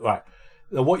 Right.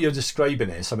 Now, what you're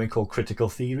describing is something called critical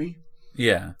theory.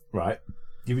 Yeah. Right.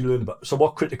 You learn about. So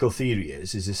what critical theory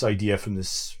is this idea from the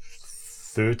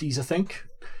 30s, I think.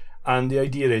 And the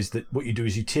idea is that what you do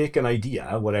is you take an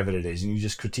idea, whatever it is, and you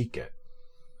just critique it.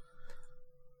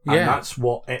 And that's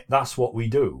what we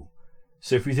do.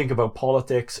 So if we think about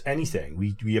politics, anything,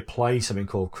 we apply something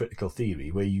called critical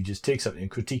theory, where you just take something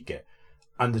and critique it.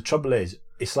 And the trouble is,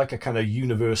 it's like a kind of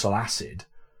universal acid.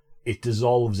 It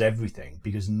dissolves everything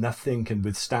because nothing can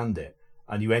withstand it,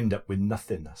 and you end up with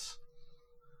nothingness.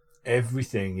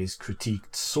 Everything is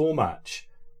critiqued so much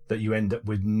that you end up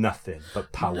with nothing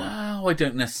but power. No, I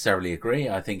don't necessarily agree.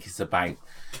 I think it's about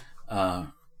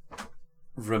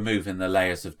removing the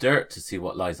layers of dirt to see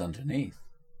what lies underneath.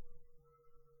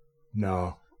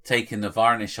 No. Taking the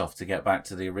varnish off to get back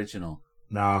to the original.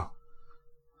 No,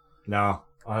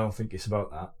 I don't think it's about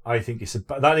that. I think it's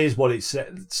about, that is what it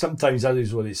says. Sometimes that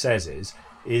is what it says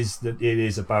is that it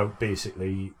is about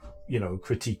basically,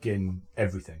 critiquing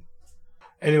everything.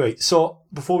 Anyway, so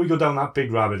before we go down that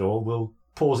big rabbit hole, we'll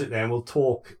pause it there and we'll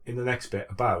talk in the next bit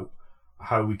about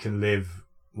how we can live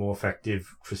more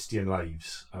effective Christian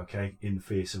lives, okay, in the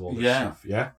face of all this stuff,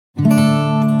 yeah?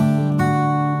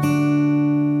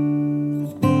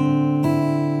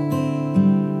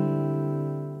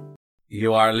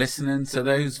 You are listening to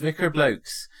Those Vicar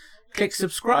Blokes. Click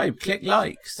subscribe, click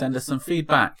like, send us some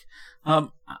feedback. And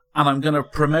I'm going to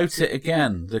promote it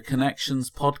again, the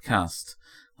Connections podcast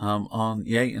on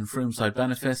Yate and Froomside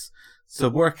Benefice. So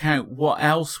work out what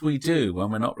else we do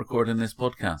when we're not recording this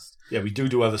podcast. Yeah, we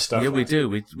do other stuff. Yeah, we do.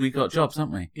 We got jobs,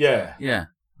 haven't we? Yeah. Yeah.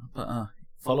 But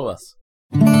follow us.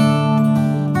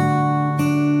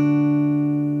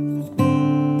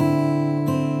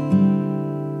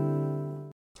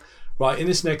 Right, in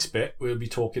this next bit, we'll be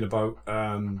talking about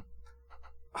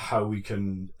how we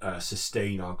can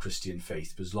sustain our Christian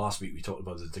faith. Because last week we talked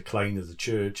about the decline of the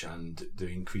church and the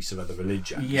increase of other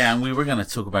religions. Yeah, and we were going to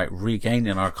talk about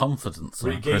regaining our confidence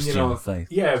in our Christian faith.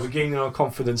 Yeah, regaining our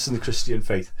confidence in the Christian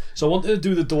faith. So I wanted to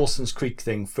do the Dawson's Creek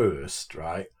thing first,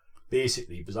 right?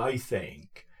 Basically, because I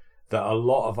think that a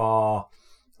lot of our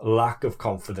lack of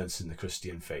confidence in the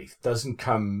Christian faith doesn't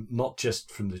come not just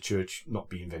from the church not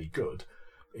being very good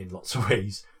in lots of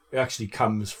ways. It actually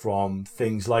comes from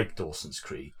things like Dawson's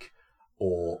Creek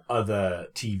or other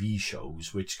TV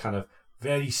shows which kind of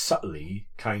very subtly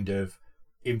kind of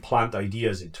implant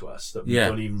ideas into us that we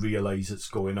don't even realise it's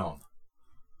going on.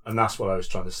 And that's what I was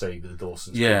trying to say with the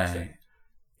Dawson's Creek thing.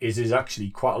 There's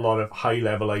actually quite a lot of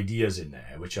high-level ideas in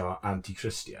there which are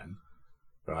anti-Christian,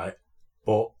 right?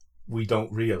 But we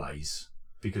don't realise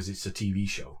because it's a TV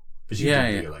show. Because you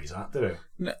didn't realise that, did you?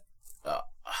 No.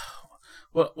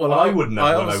 Well, I wouldn't have.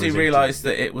 I obviously realised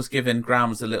that it was giving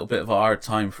Grams a little bit of a hard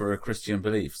time for her Christian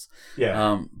beliefs.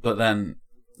 Yeah. But then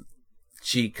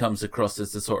she comes across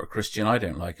as the sort of Christian I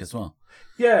don't like as well.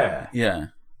 Yeah. Yeah.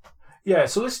 Yeah,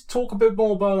 so let's talk a bit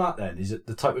more about that then. Is it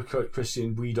the type of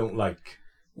Christian we don't like?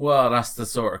 Well, that's the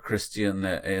sort of Christian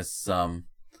that is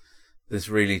that's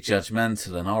really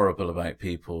judgmental and horrible about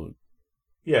people.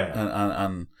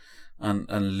 Yeah.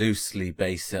 And loosely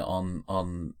base it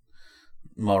on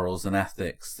morals and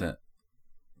ethics that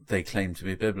they claim to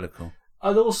be biblical.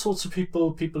 Are those sorts of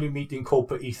people who meet in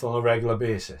corporate eth on a regular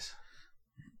basis?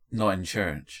 Not in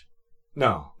church.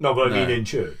 No, but I mean in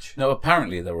church. No,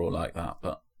 apparently they're all like that,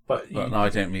 but no, I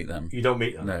don't meet them. You don't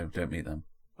meet them? No, don't meet them.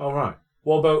 All right.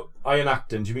 What about Iron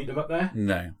Acton? Do you meet them up there?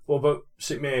 No. What about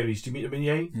St Mary's? Do you meet them in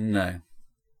Yate? No.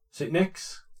 St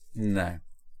Nick's? No.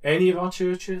 Any of our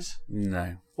churches?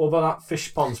 No. What about that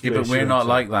Fish Ponds place? Yeah, but we're not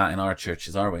like that in our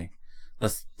churches, are we?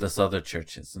 That's other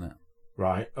churches, isn't it?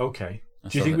 Right, okay.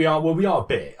 Do you think we are? Well, we are a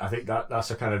bit. I think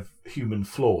that's a kind of human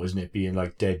flaw, isn't it? Being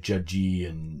like dead judgy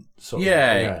and sort of...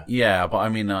 Yeah, but I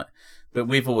mean, but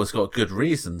we've always got good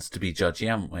reasons to be judgy,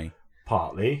 haven't we?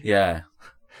 Partly. Yeah.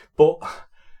 But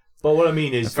what I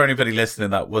mean is... And for anybody listening,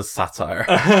 that was satire.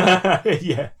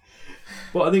 Yeah.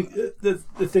 But I think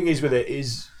the thing is with it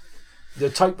is the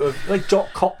type of... Like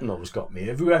Doc Cotton always got me.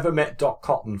 Have you ever met Doc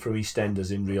Cotton from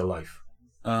EastEnders in real life?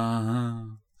 I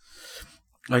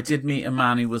did meet a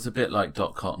man who was a bit like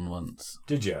Doc Cotton once.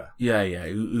 Did you? Yeah.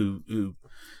 Who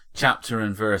chapter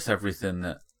and verse everything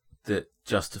that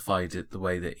justified it the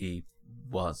way that he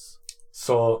was.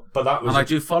 So, but that was... And I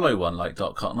do follow one like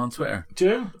Doc Cotton on Twitter. Do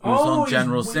you? He was on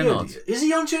General Synod. Is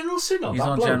he on General Synod? He's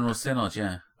on General Synod,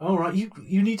 yeah. All right,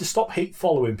 you need to stop hate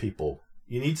following people.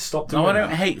 You need to stop doing that. No, I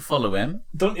don't hate follow him.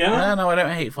 Don't you? No, I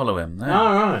don't hate follow him. No.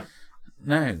 All right.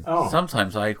 No. Oh.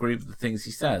 Sometimes I agree with the things he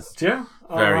says. Do you?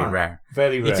 Very rare.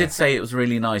 Very rare. He did say it was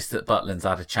really nice that Butlins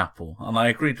had a chapel, and I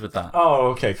agreed with that. Oh,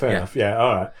 okay, fair enough. Yeah,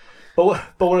 all right. But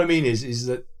what I mean is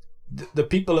that the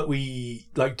people that we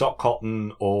like, Doc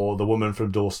Cotton or the woman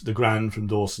from the Gran from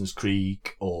Dawson's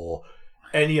Creek, or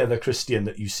any other Christian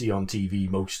that you see on TV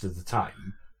most of the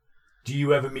time, do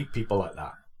you ever meet people like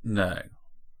that? No.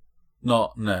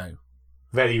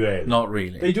 Very rarely. Not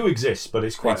really. They do exist, but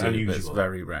it's quite unusual. But it's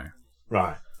very rare.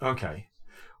 Right. Okay.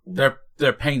 They're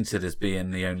painted as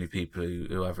being the only people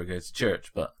who ever go to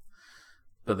church, but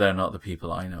they're not the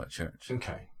people I know at church.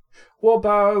 Okay. What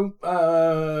about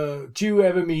do you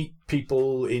ever meet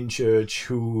people in church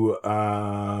who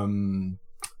don't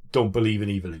believe in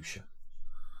evolution?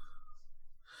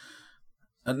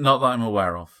 Not that I'm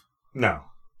aware of. No.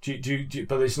 Do you,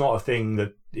 but it's not a thing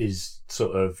that is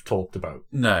sort of talked about.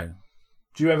 No.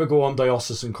 Do you ever go on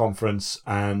diocesan conference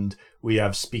and we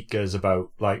have speakers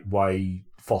about like why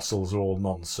fossils are all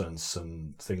nonsense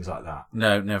and things like that?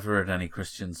 No, never heard any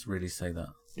Christians really say that.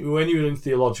 When you were in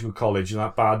theological college in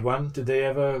that bad one, did they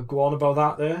ever go on about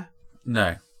that there?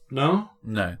 No. No?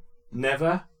 No.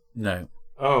 Never? No.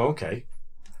 Oh, okay.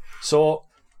 So,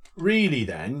 really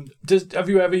then, have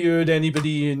you ever heard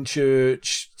anybody in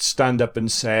church stand up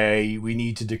and say, we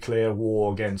need to declare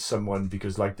war against someone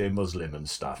because like they're Muslim and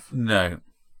stuff? No.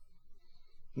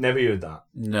 Never heard that?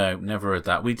 No, never heard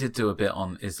that. We did do a bit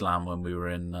on Islam when we were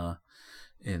in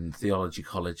theology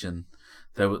college, and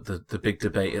the big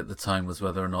debate at the time was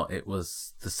whether or not it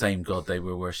was the same God they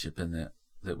were worshipping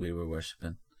that we were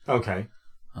worshipping. Okay.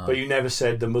 But you never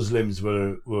said the Muslims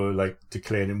were like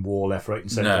declaring war left, right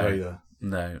and centre either?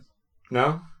 No.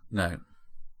 No? No.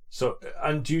 So,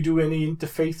 and do you do any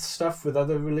interfaith stuff with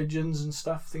other religions and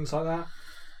stuff, things like that?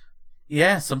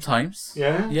 Yeah, sometimes.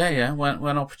 Yeah? Yeah.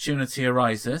 When opportunity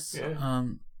arises. Yeah.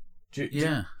 Do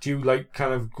you like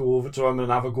kind of go over to them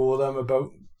and have a go at them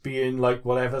about being like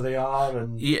whatever they are?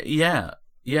 And Yeah.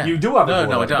 You do have a go.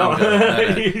 No, I don't.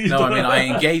 No, I mean, I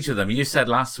engage with them. You said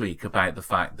last week about the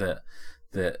fact that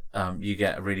you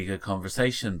get a really good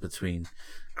conversation between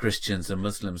Christians and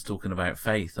Muslims talking about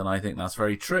faith, and I think that's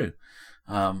very true.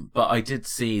 But I did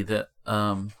see that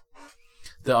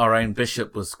our own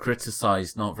bishop was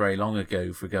criticised not very long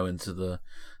ago for going to the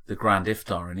Grand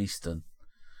Iftar in Easton.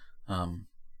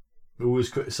 Who was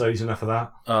criticised enough of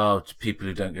that? To people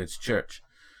who don't go to church.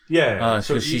 Yeah,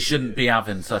 because she shouldn't be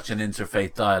having such an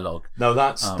interfaith dialogue. No,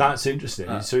 that's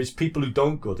interesting. So it's people who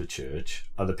don't go to church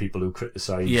are the people who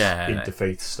criticise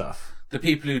interfaith stuff. The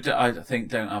people who I think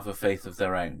don't have a faith of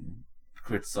their own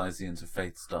criticise the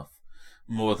interfaith stuff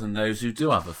more than those who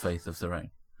do have a faith of their own.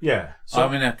 Yeah, so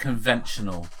I'm in a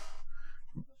conventional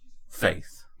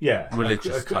faith. Yeah,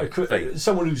 religious type faith.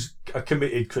 Someone who's a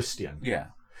committed Christian. Yeah.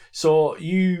 So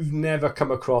you've never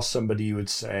come across somebody who would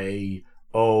say,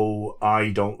 "Oh,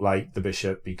 I don't like the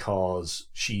bishop because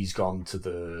she's gone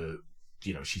to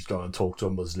she's gone and talked to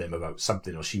a Muslim about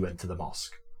something, or she went to the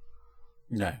mosque."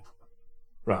 No.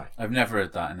 Right. I've never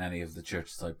heard that in any of the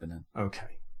churches I've been in.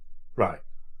 Okay. Right.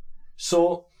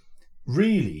 So,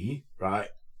 really, right,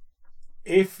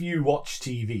 if you watch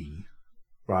TV,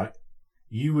 right,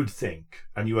 you would think,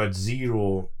 and you had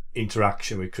zero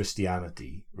interaction with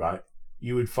Christianity, right,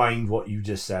 you would find what you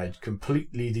just said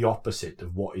completely the opposite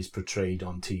of what is portrayed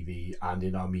on TV and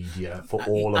in our media for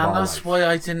all of our life. And that's why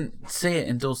I didn't see it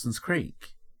in Dawson's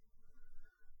Creek.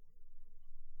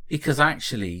 Because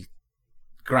actually,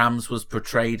 Grams was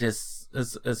portrayed as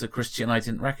a Christian I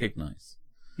didn't recognise.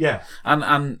 Yeah.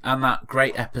 And that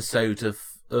great episode of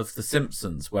The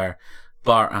Simpsons where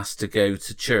Bart has to go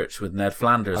to church with Ned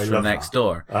Flanders from next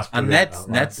door. And Ned's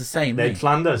the same. Ned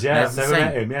Flanders, yeah. I've never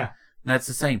met him, yeah. Ned's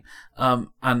the same.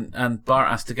 And Bart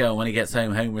has to go, and when he gets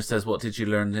home, Homer says, "What did you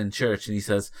learn in church?" And he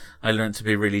says, "I learned to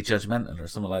be really judgmental," or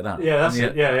something like that. Yeah, that's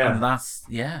it. Yeah. And that's,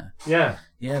 yeah. Yeah.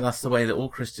 Yeah, that's the way that all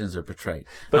Christians are portrayed.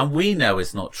 And we know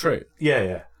it's not true. Yeah,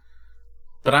 yeah.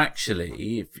 But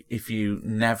actually, if you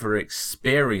never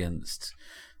experienced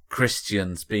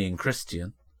Christians being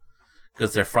Christian,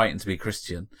 because they're frightened to be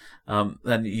Christian,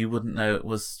 then you wouldn't know it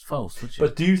was false, would you?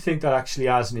 But do you think that actually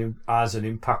has an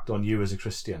impact on you as a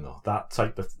Christian, though?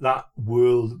 That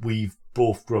world we've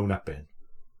both grown up in,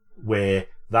 where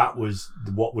that was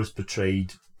what was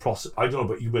portrayed. I don't know,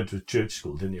 but you went to a church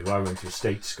school, didn't you? I went to a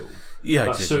state school. Yeah,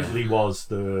 that certainly was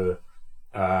the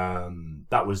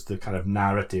that was the kind of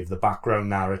narrative, the background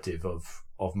narrative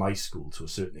of my school to a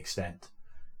certain extent,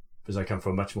 because I come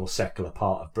from a much more secular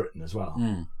part of Britain as well.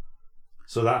 Mm.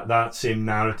 So that same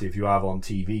narrative you have on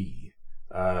TV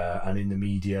and in the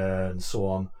media and so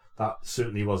on, that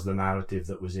certainly was the narrative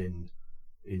that was in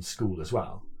school as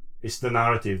well. It's the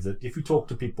narrative that if you talk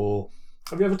to people,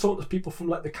 have you ever talked to people from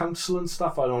like the council and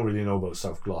stuff? I don't really know about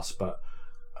South Gloss, but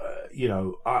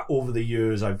over the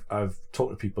years I've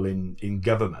talked to people in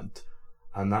government,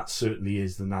 and that certainly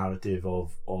is the narrative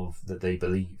of that they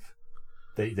believe.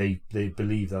 They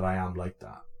believe that I am like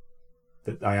that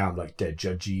I am like dead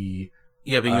judgy.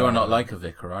 Yeah, but you're not like a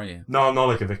vicar, are you? No, I'm not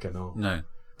like a vicar, no. No.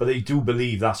 But they do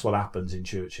believe that's what happens in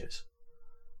churches.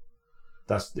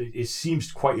 It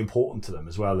seems quite important to them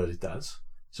as well that it does.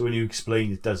 So when you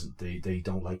explain it doesn't, they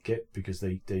don't like it because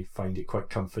they find it quite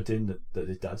comforting that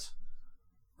it does.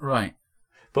 Right.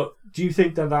 But do you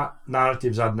think that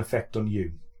narrative's had an effect on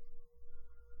you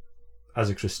as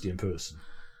a Christian person?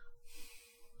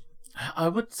 I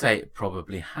would say it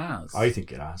probably has. I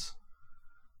think it has.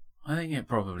 I think it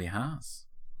probably has.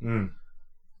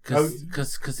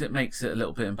 Because it makes it a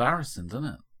little bit embarrassing, doesn't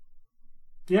it?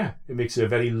 Yeah, it makes it a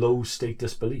very low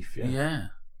status belief. Yeah. Yeah.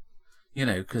 You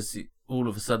know, because all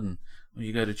of a sudden, when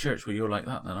you go to church, well, you're like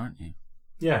that then, aren't you?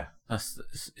 Yeah. It's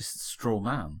the straw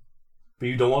man. But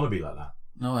you don't want to be like that.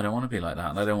 No, I don't want to be like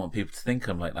that. And I don't want people to think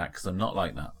I'm like that because I'm not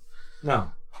like that.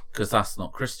 No. Because that's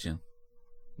not Christian.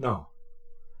 No.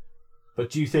 But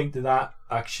do you think that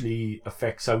actually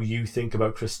affects how you think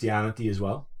about Christianity as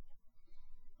well?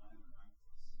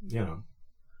 You know.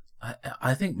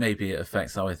 I think maybe it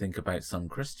affects how I think about some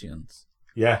Christians.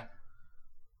 Yeah.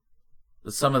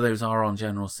 But some of those are on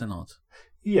General Synod.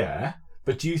 Yeah.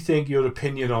 But do you think your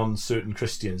opinion on certain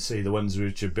Christians, say the ones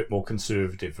which are a bit more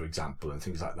conservative, for example, and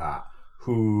things like that,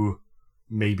 who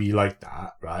may be like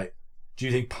that, right? Do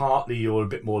you think partly you're a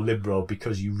bit more liberal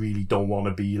because you really don't want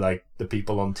to be like the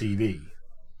people on TV?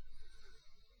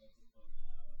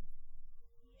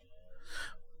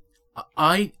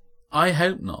 I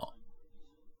hope not.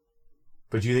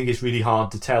 But do you think it's really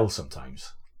hard to tell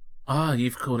sometimes?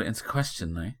 You've called it into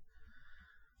question now.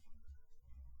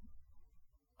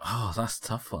 Oh, that's a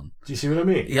tough one. Do you see what I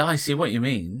mean? Yeah, I see what you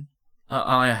mean.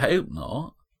 I hope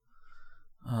not.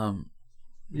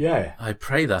 Yeah. I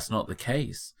pray that's not the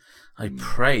case. I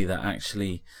pray that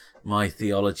actually my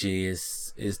theology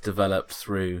is developed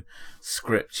through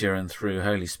Scripture and through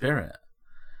Holy Spirit.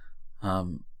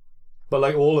 But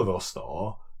like all of us,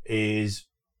 though, is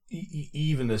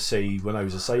even as say when I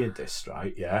was a scientist,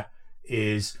 right? Yeah,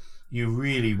 is you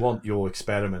really want your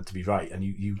experiment to be right, and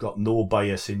you've got no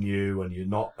bias in you, and you're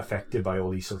not affected by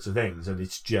all these sorts of things, and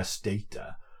it's just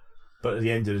data. But at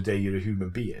the end of the day, you're a human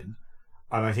being.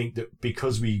 And I think that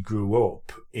because we grew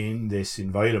up in this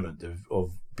environment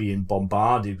of being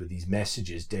bombarded with these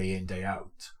messages day in, day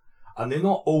out, and they're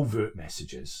not overt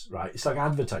messages, right? It's like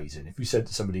advertising. If you said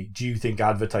to somebody, do you think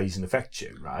advertising affects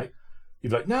you, right? You'd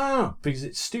be like, no, because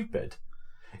it's stupid.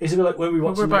 It's a bit like when we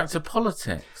watch... We're back to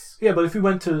politics. Yeah, but if we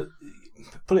went to...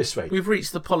 put it this way. We've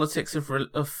reached the politics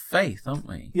of faith, haven't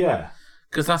we? Yeah.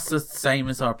 Because that's the same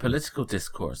as our political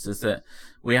discourse, is that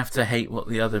we have to hate what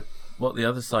the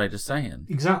other side is saying.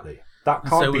 Exactly. That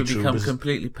can't be true. So we become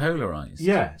completely polarised.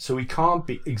 Yeah, so we can't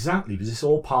be... Exactly, because it's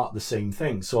all part of the same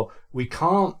thing. So we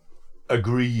can't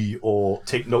agree or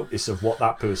take notice of what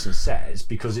that person says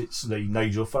because it's like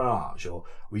Nigel Farage, or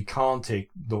we can't take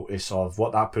notice of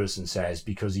what that person says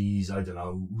because he's, I don't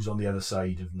know, who's on the other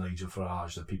side of Nigel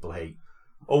Farage that people hate.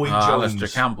 Owen Jones. Alistair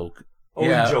Campbell.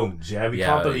 Owen Jones, yeah. We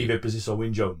can't believe it because it's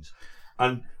Owen Jones.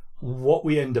 And what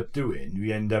we end up doing,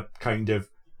 we end up kind of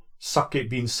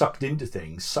being sucked into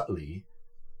things subtly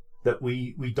that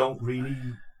we don't really...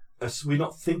 We're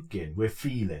not thinking, we're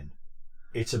feeling.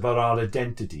 It's about our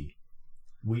identity.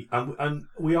 We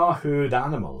are herd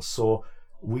animals, so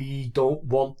we don't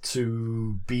want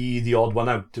to be the odd one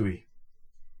out, do we?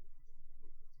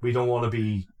 We don't want to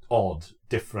be odd,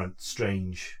 different,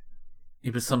 strange.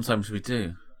 Yeah, but sometimes we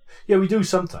do. Yeah, we do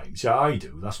sometimes. Yeah, I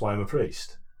do. That's why I'm a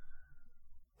priest.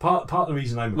 Part of the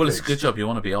reason I'm a priest... Well, it's a good job. You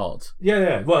want to be odd.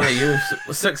 Yeah. Well, you're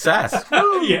success.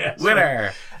 Yeah,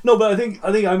 winner. No, but I think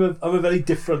I'm a very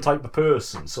different type of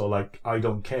person. So like, I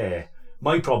don't care.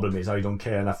 My problem is I don't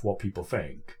care enough what people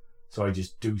think, so I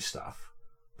just do stuff.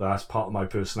 But that's part of my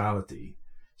personality.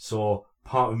 So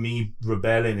part of me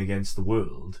rebelling against the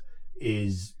world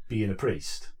is being a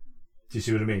priest. Do you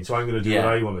see what I mean? So I'm going to do what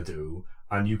I want to do,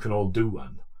 and you can all do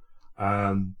one.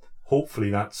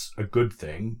 Hopefully that's a good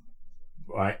thing,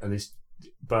 right?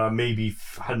 But maybe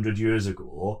 100 years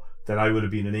ago, then I would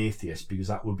have been an atheist because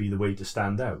that would be the way to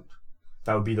stand out.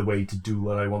 That would be the way to do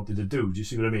what I wanted to do. Do you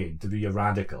see what I mean? To be a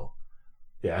radical.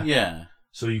 Yeah. Yeah.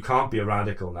 So you can't be a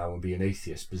radical now and be an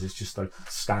atheist because it's just like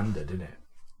standard, isn't it?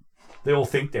 They all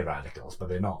think they're radicals, but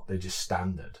they're not. They're just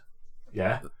standard.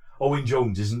 Yeah. Owen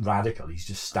Jones isn't radical. He's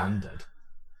just standard.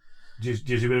 Do you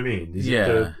see what I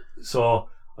mean? So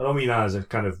I don't mean that as a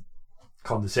kind of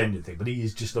condescending thing, but he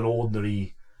is just an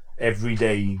ordinary,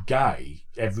 everyday guy,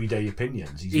 everyday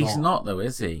opinions. He's not though,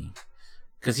 is he?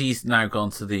 Because he's now gone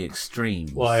to the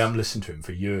extremes. Well, I haven't listened to him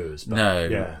for years. But, no.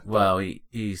 Yeah. Well,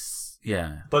 he's...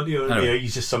 Yeah. But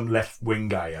he's just some left wing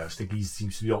guy. I think he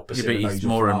seems to be opposite. Yeah, but he's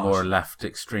more and more left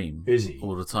extreme. Is he?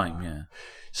 All the time, yeah.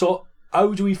 So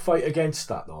how do we fight against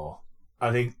that though?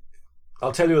 I think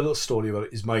I'll tell you a little story about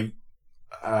it. Is my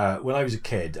when I was a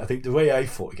kid, I think the way I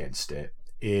fought against it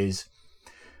is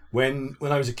when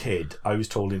I was a kid, I was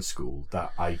told in school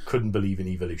that I couldn't believe in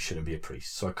evolution and be a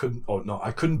priest. So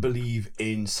I couldn't believe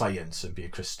in science and be a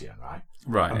Christian, right?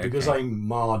 Right. And because I'm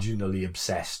marginally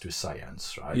obsessed with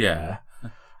science, right? Yeah.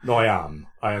 No, I am.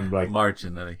 I am like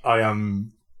marginally. I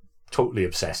am totally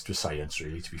obsessed with science,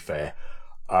 really, to be fair.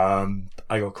 I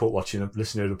got caught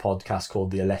listening to a podcast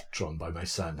called The Electron by my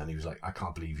son, and he was like, I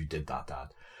can't believe you did that, Dad.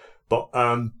 But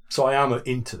so I am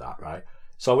into that, right?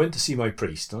 So I went to see my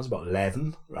priest, and I was about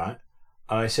 11, right?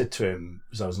 And I said to him,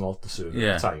 because I was an altar server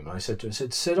at the time, and I said to him, I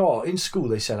said, in school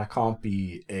they said I can't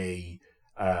be a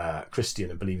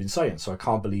Christian and believe in science, so I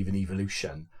can't believe in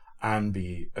evolution and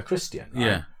be a Christian. Right?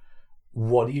 Yeah.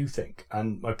 What do you think?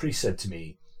 And my priest said to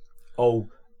me,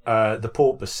 the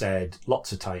Pope has said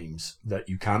lots of times that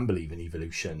you can believe in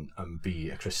evolution and be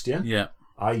a Christian. Yeah.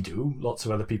 I do. Lots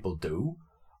of other people do.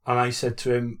 And I said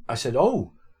to him,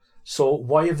 so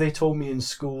why have they told me in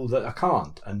school that I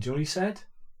can't? And do you know what he said?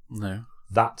 No.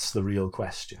 That's the real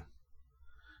question.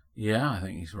 Yeah, I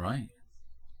think he's right.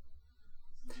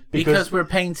 Because we're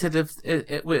painted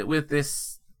with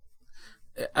this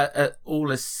all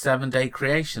this 7-day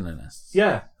creation in us.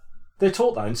 Yeah, they're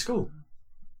taught that in school.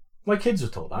 My kids are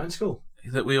taught that in school.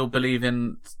 That we all believe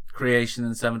in creation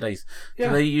in 7 days. Yeah.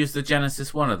 Do they use the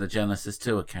Genesis 1 or the Genesis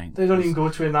 2 account? They don't even go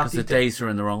into it in that because the days are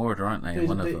in the wrong order, aren't they?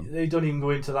 They don't even go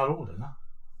into that order, no.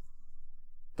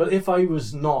 But if I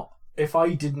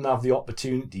didn't have the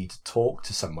opportunity to talk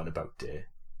to someone about it,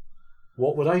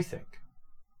 what would I think?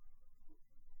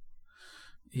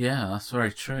 Yeah, that's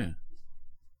very true.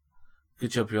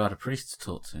 Good job you had a priest to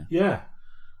talk to. Yeah.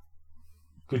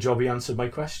 Good job he answered my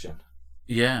question.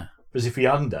 Yeah. Because if he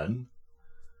hadn't done...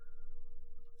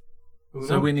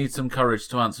 So we need some courage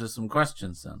to answer some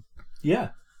questions then. Yeah.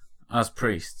 As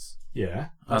priests. Yeah.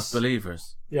 As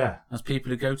believers. Yeah. As people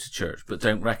who go to church but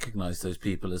don't recognise those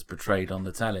people as portrayed on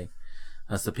the telly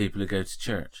as the people who go to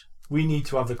church. We need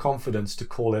to have the confidence to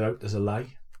call it out as a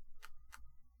lie.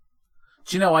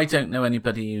 Do you know, I don't know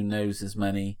anybody who knows as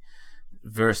many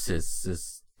verses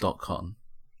as Dawson.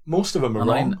 Most of them are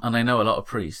wrong. And I know a lot of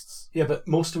priests. Yeah, but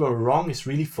most of them are wrong. It's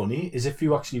really funny. Is if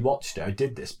you actually watched it, I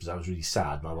did this because I was really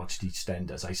sad when I watched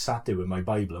EastEnders. I sat there with my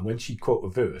Bible, and when she'd quote a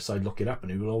verse, I'd look it up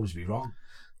and it would always be wrong.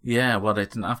 Yeah, well,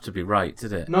 it didn't have to be right,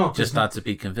 did it? No, it just had to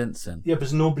be convincing. Yeah,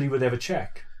 because nobody would ever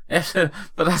check. But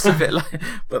that's a bit like.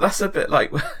 But that's a bit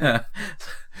like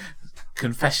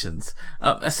confessions.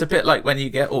 It's a bit like when you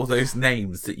get all those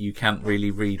names that you can't really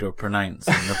read or pronounce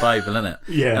in the Bible, isn't it?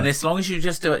 Yeah. And as long as you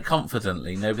just do it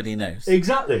confidently, nobody knows.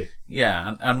 Exactly.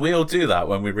 Yeah, and we all do that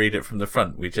when we read it from the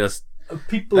front. We just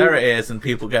people. There it is, and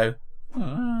people go,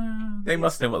 they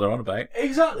must know what they're on about.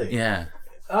 Exactly. Yeah.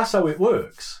 That's how it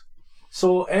works.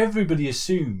 So everybody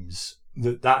assumes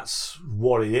that that's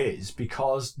what it is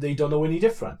because they don't know any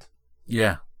different.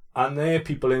 Yeah. And they're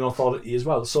people in authority as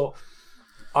well. So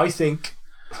I think,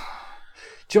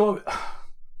 do you know,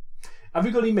 have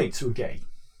you got any mates who are gay?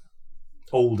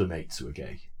 Older mates who are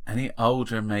gay? Any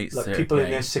older mates like that people are in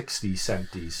gay? their 60s,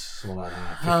 70s, something like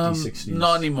that, 50s, 60s?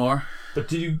 Not anymore. But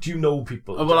do you know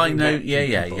people? Well, I know,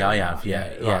 I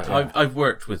have. I've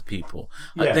worked with people.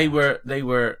 They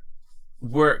were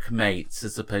work mates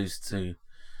as opposed to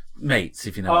mates,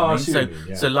 if you know what I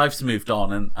mean. So life's moved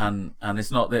on, and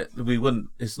it's not that we wouldn't.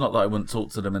 It's not that I wouldn't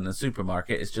talk to them in the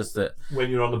supermarket. It's just that when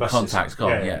you're on the bus, contact's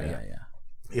gone.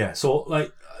 Yeah. So,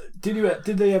 like, did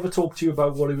they ever talk to you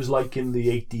about what it was like in the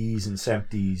 80s and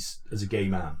 70s as a gay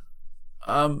man?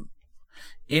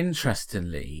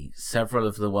 Interestingly, several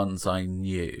of the ones I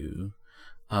knew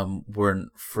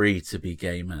weren't free to be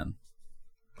gay men.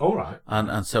 All right.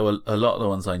 And so a lot of the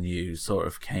ones I knew sort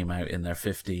of came out in their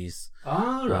 50s.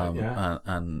 Ah, right, yeah.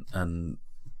 And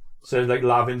so like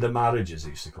lavender marriages,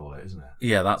 they used to call it, isn't it?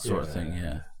 Yeah, that sort of thing,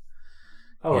 yeah.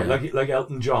 Oh, right, like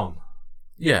Elton John.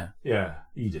 Yeah. Yeah,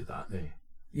 he did that, didn't he?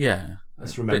 Yeah.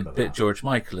 Let's remember that. Bit George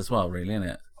Michael as well, really, isn't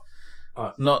it?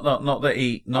 Not that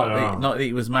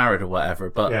he was married or whatever,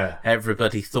 but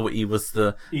everybody thought he was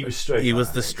straight. He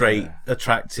was the straight,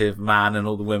 attractive man, and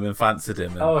all the women fancied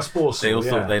him. And I suppose so, they all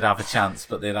thought they'd have a chance,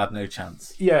 but they'd had no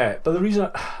chance. Yeah, but the reason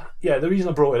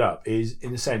I brought it up is,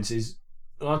 in a sense, is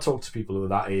when I talk to people who are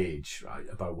that age, right,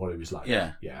 about what it was like.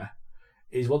 Yeah,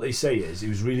 is what they say is it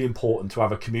was really important to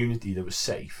have a community that was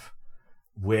safe,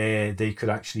 where they could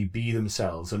actually be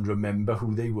themselves and remember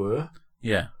who they were.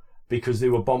 Yeah. Because they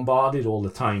were bombarded all the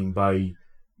time by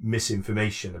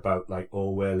misinformation about, like,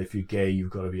 oh, well, if you're gay,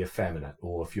 you've got to be effeminate.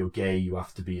 Or if you're gay, you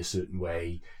have to be a certain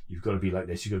way. You've got to be like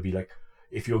this. You've got to be like,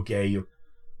 if you're gay,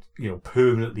 you're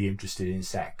permanently interested in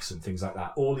sex and things like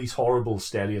that. All these horrible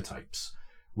stereotypes,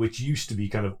 which used to be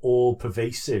kind of all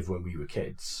pervasive when we were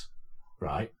kids,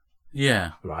 right?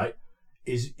 Yeah. Right?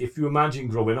 Is if you imagine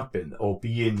growing up in, or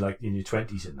being like in your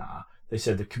 20s and that, they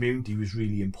said the community was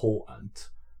really important,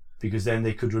 because then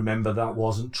they could remember that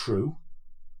wasn't true.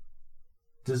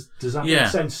 Does that make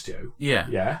sense to you? Yeah.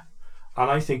 Yeah. And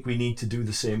I think we need to do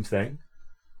the same thing.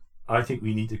 I think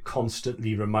we need to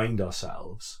constantly remind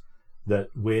ourselves that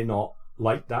we're not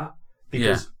like that.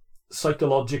 Because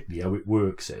psychologically how it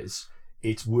works is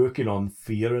it's working on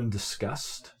fear and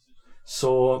disgust.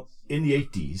 So in the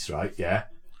 80s, right,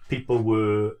 people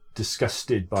were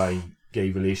disgusted by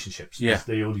gay relationships. Yeah.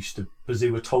 They all used to, because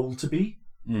they were told to be.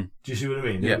 Do you see what I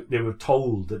mean? Yeah. They were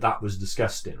told that was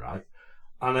disgusting, right?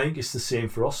 And I think it's the same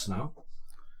for us now.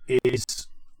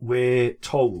 We're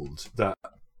told that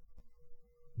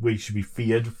we should be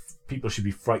feared, people should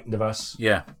be frightened of us.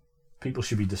 Yeah. People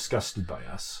should be disgusted by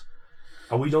us.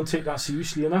 And we don't take that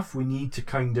seriously enough. We need to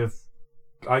kind of,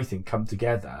 I think, come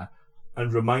together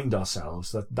and remind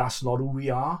ourselves that that's not who we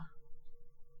are.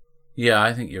 Yeah,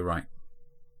 I think you're right.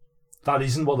 That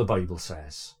isn't what the Bible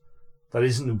says. That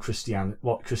isn't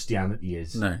what Christianity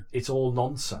is. No. It's all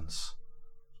nonsense.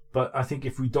 But I think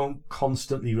if we don't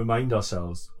constantly remind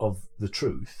ourselves of the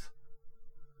truth,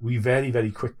 we very, very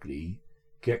quickly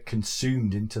get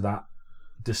consumed into that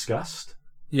disgust.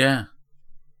 Yeah.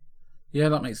 Yeah,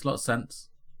 that makes a lot of sense.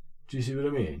 Do you see what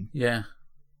I mean? Yeah.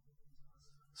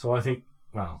 So I think,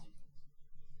 well,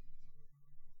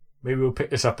 maybe we'll pick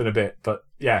this up in a bit, but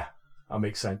yeah, that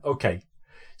makes sense. Okay.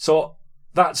 So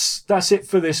that's it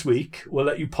for this week. We'll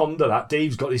let you ponder that.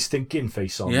 Dave's got his thinking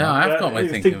face on. Yeah, I've got my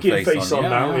thinking face on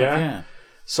now. Yeah.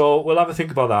 So we'll have a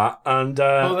think about that. And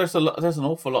there's an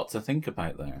awful lot to think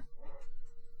about there.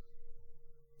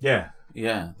 Yeah.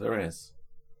 Yeah, there is.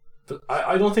 But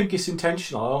I don't think it's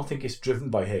intentional. I don't think it's driven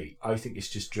by hate. I think it's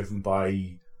just driven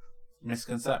by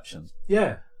misconception.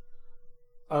 Yeah.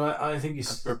 And I think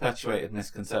it's a perpetuated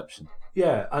misconception.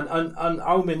 Yeah, and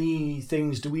how many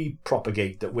things do we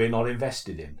propagate that we're not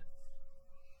invested in?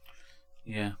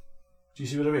 Yeah. Do you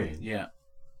see what I mean? Yeah.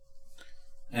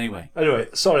 Anyway,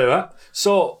 sorry about that.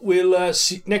 So we'll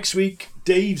see next week.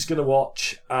 Dave's going to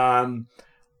watch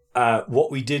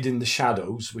What We Did in the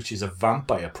Shadows, which is a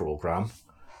vampire program.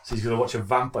 So he's going to watch a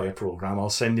vampire program. I'll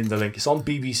send him the link. It's on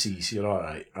BBC, so you're all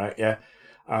right, yeah.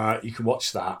 You can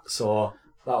watch that. So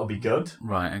that'll be good.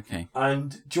 Right, okay.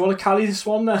 And do you want to carry this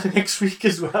one next week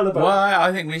as well? Well,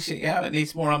 I think we should. Yeah, it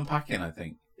needs more unpacking, I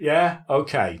think. Yeah,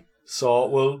 okay. So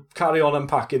we'll carry on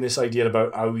unpacking this idea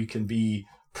about how we can be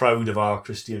proud of our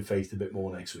Christian faith a bit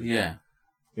more next week. Yeah.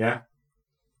 Yeah?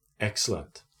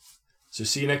 Excellent. So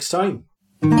see you next time.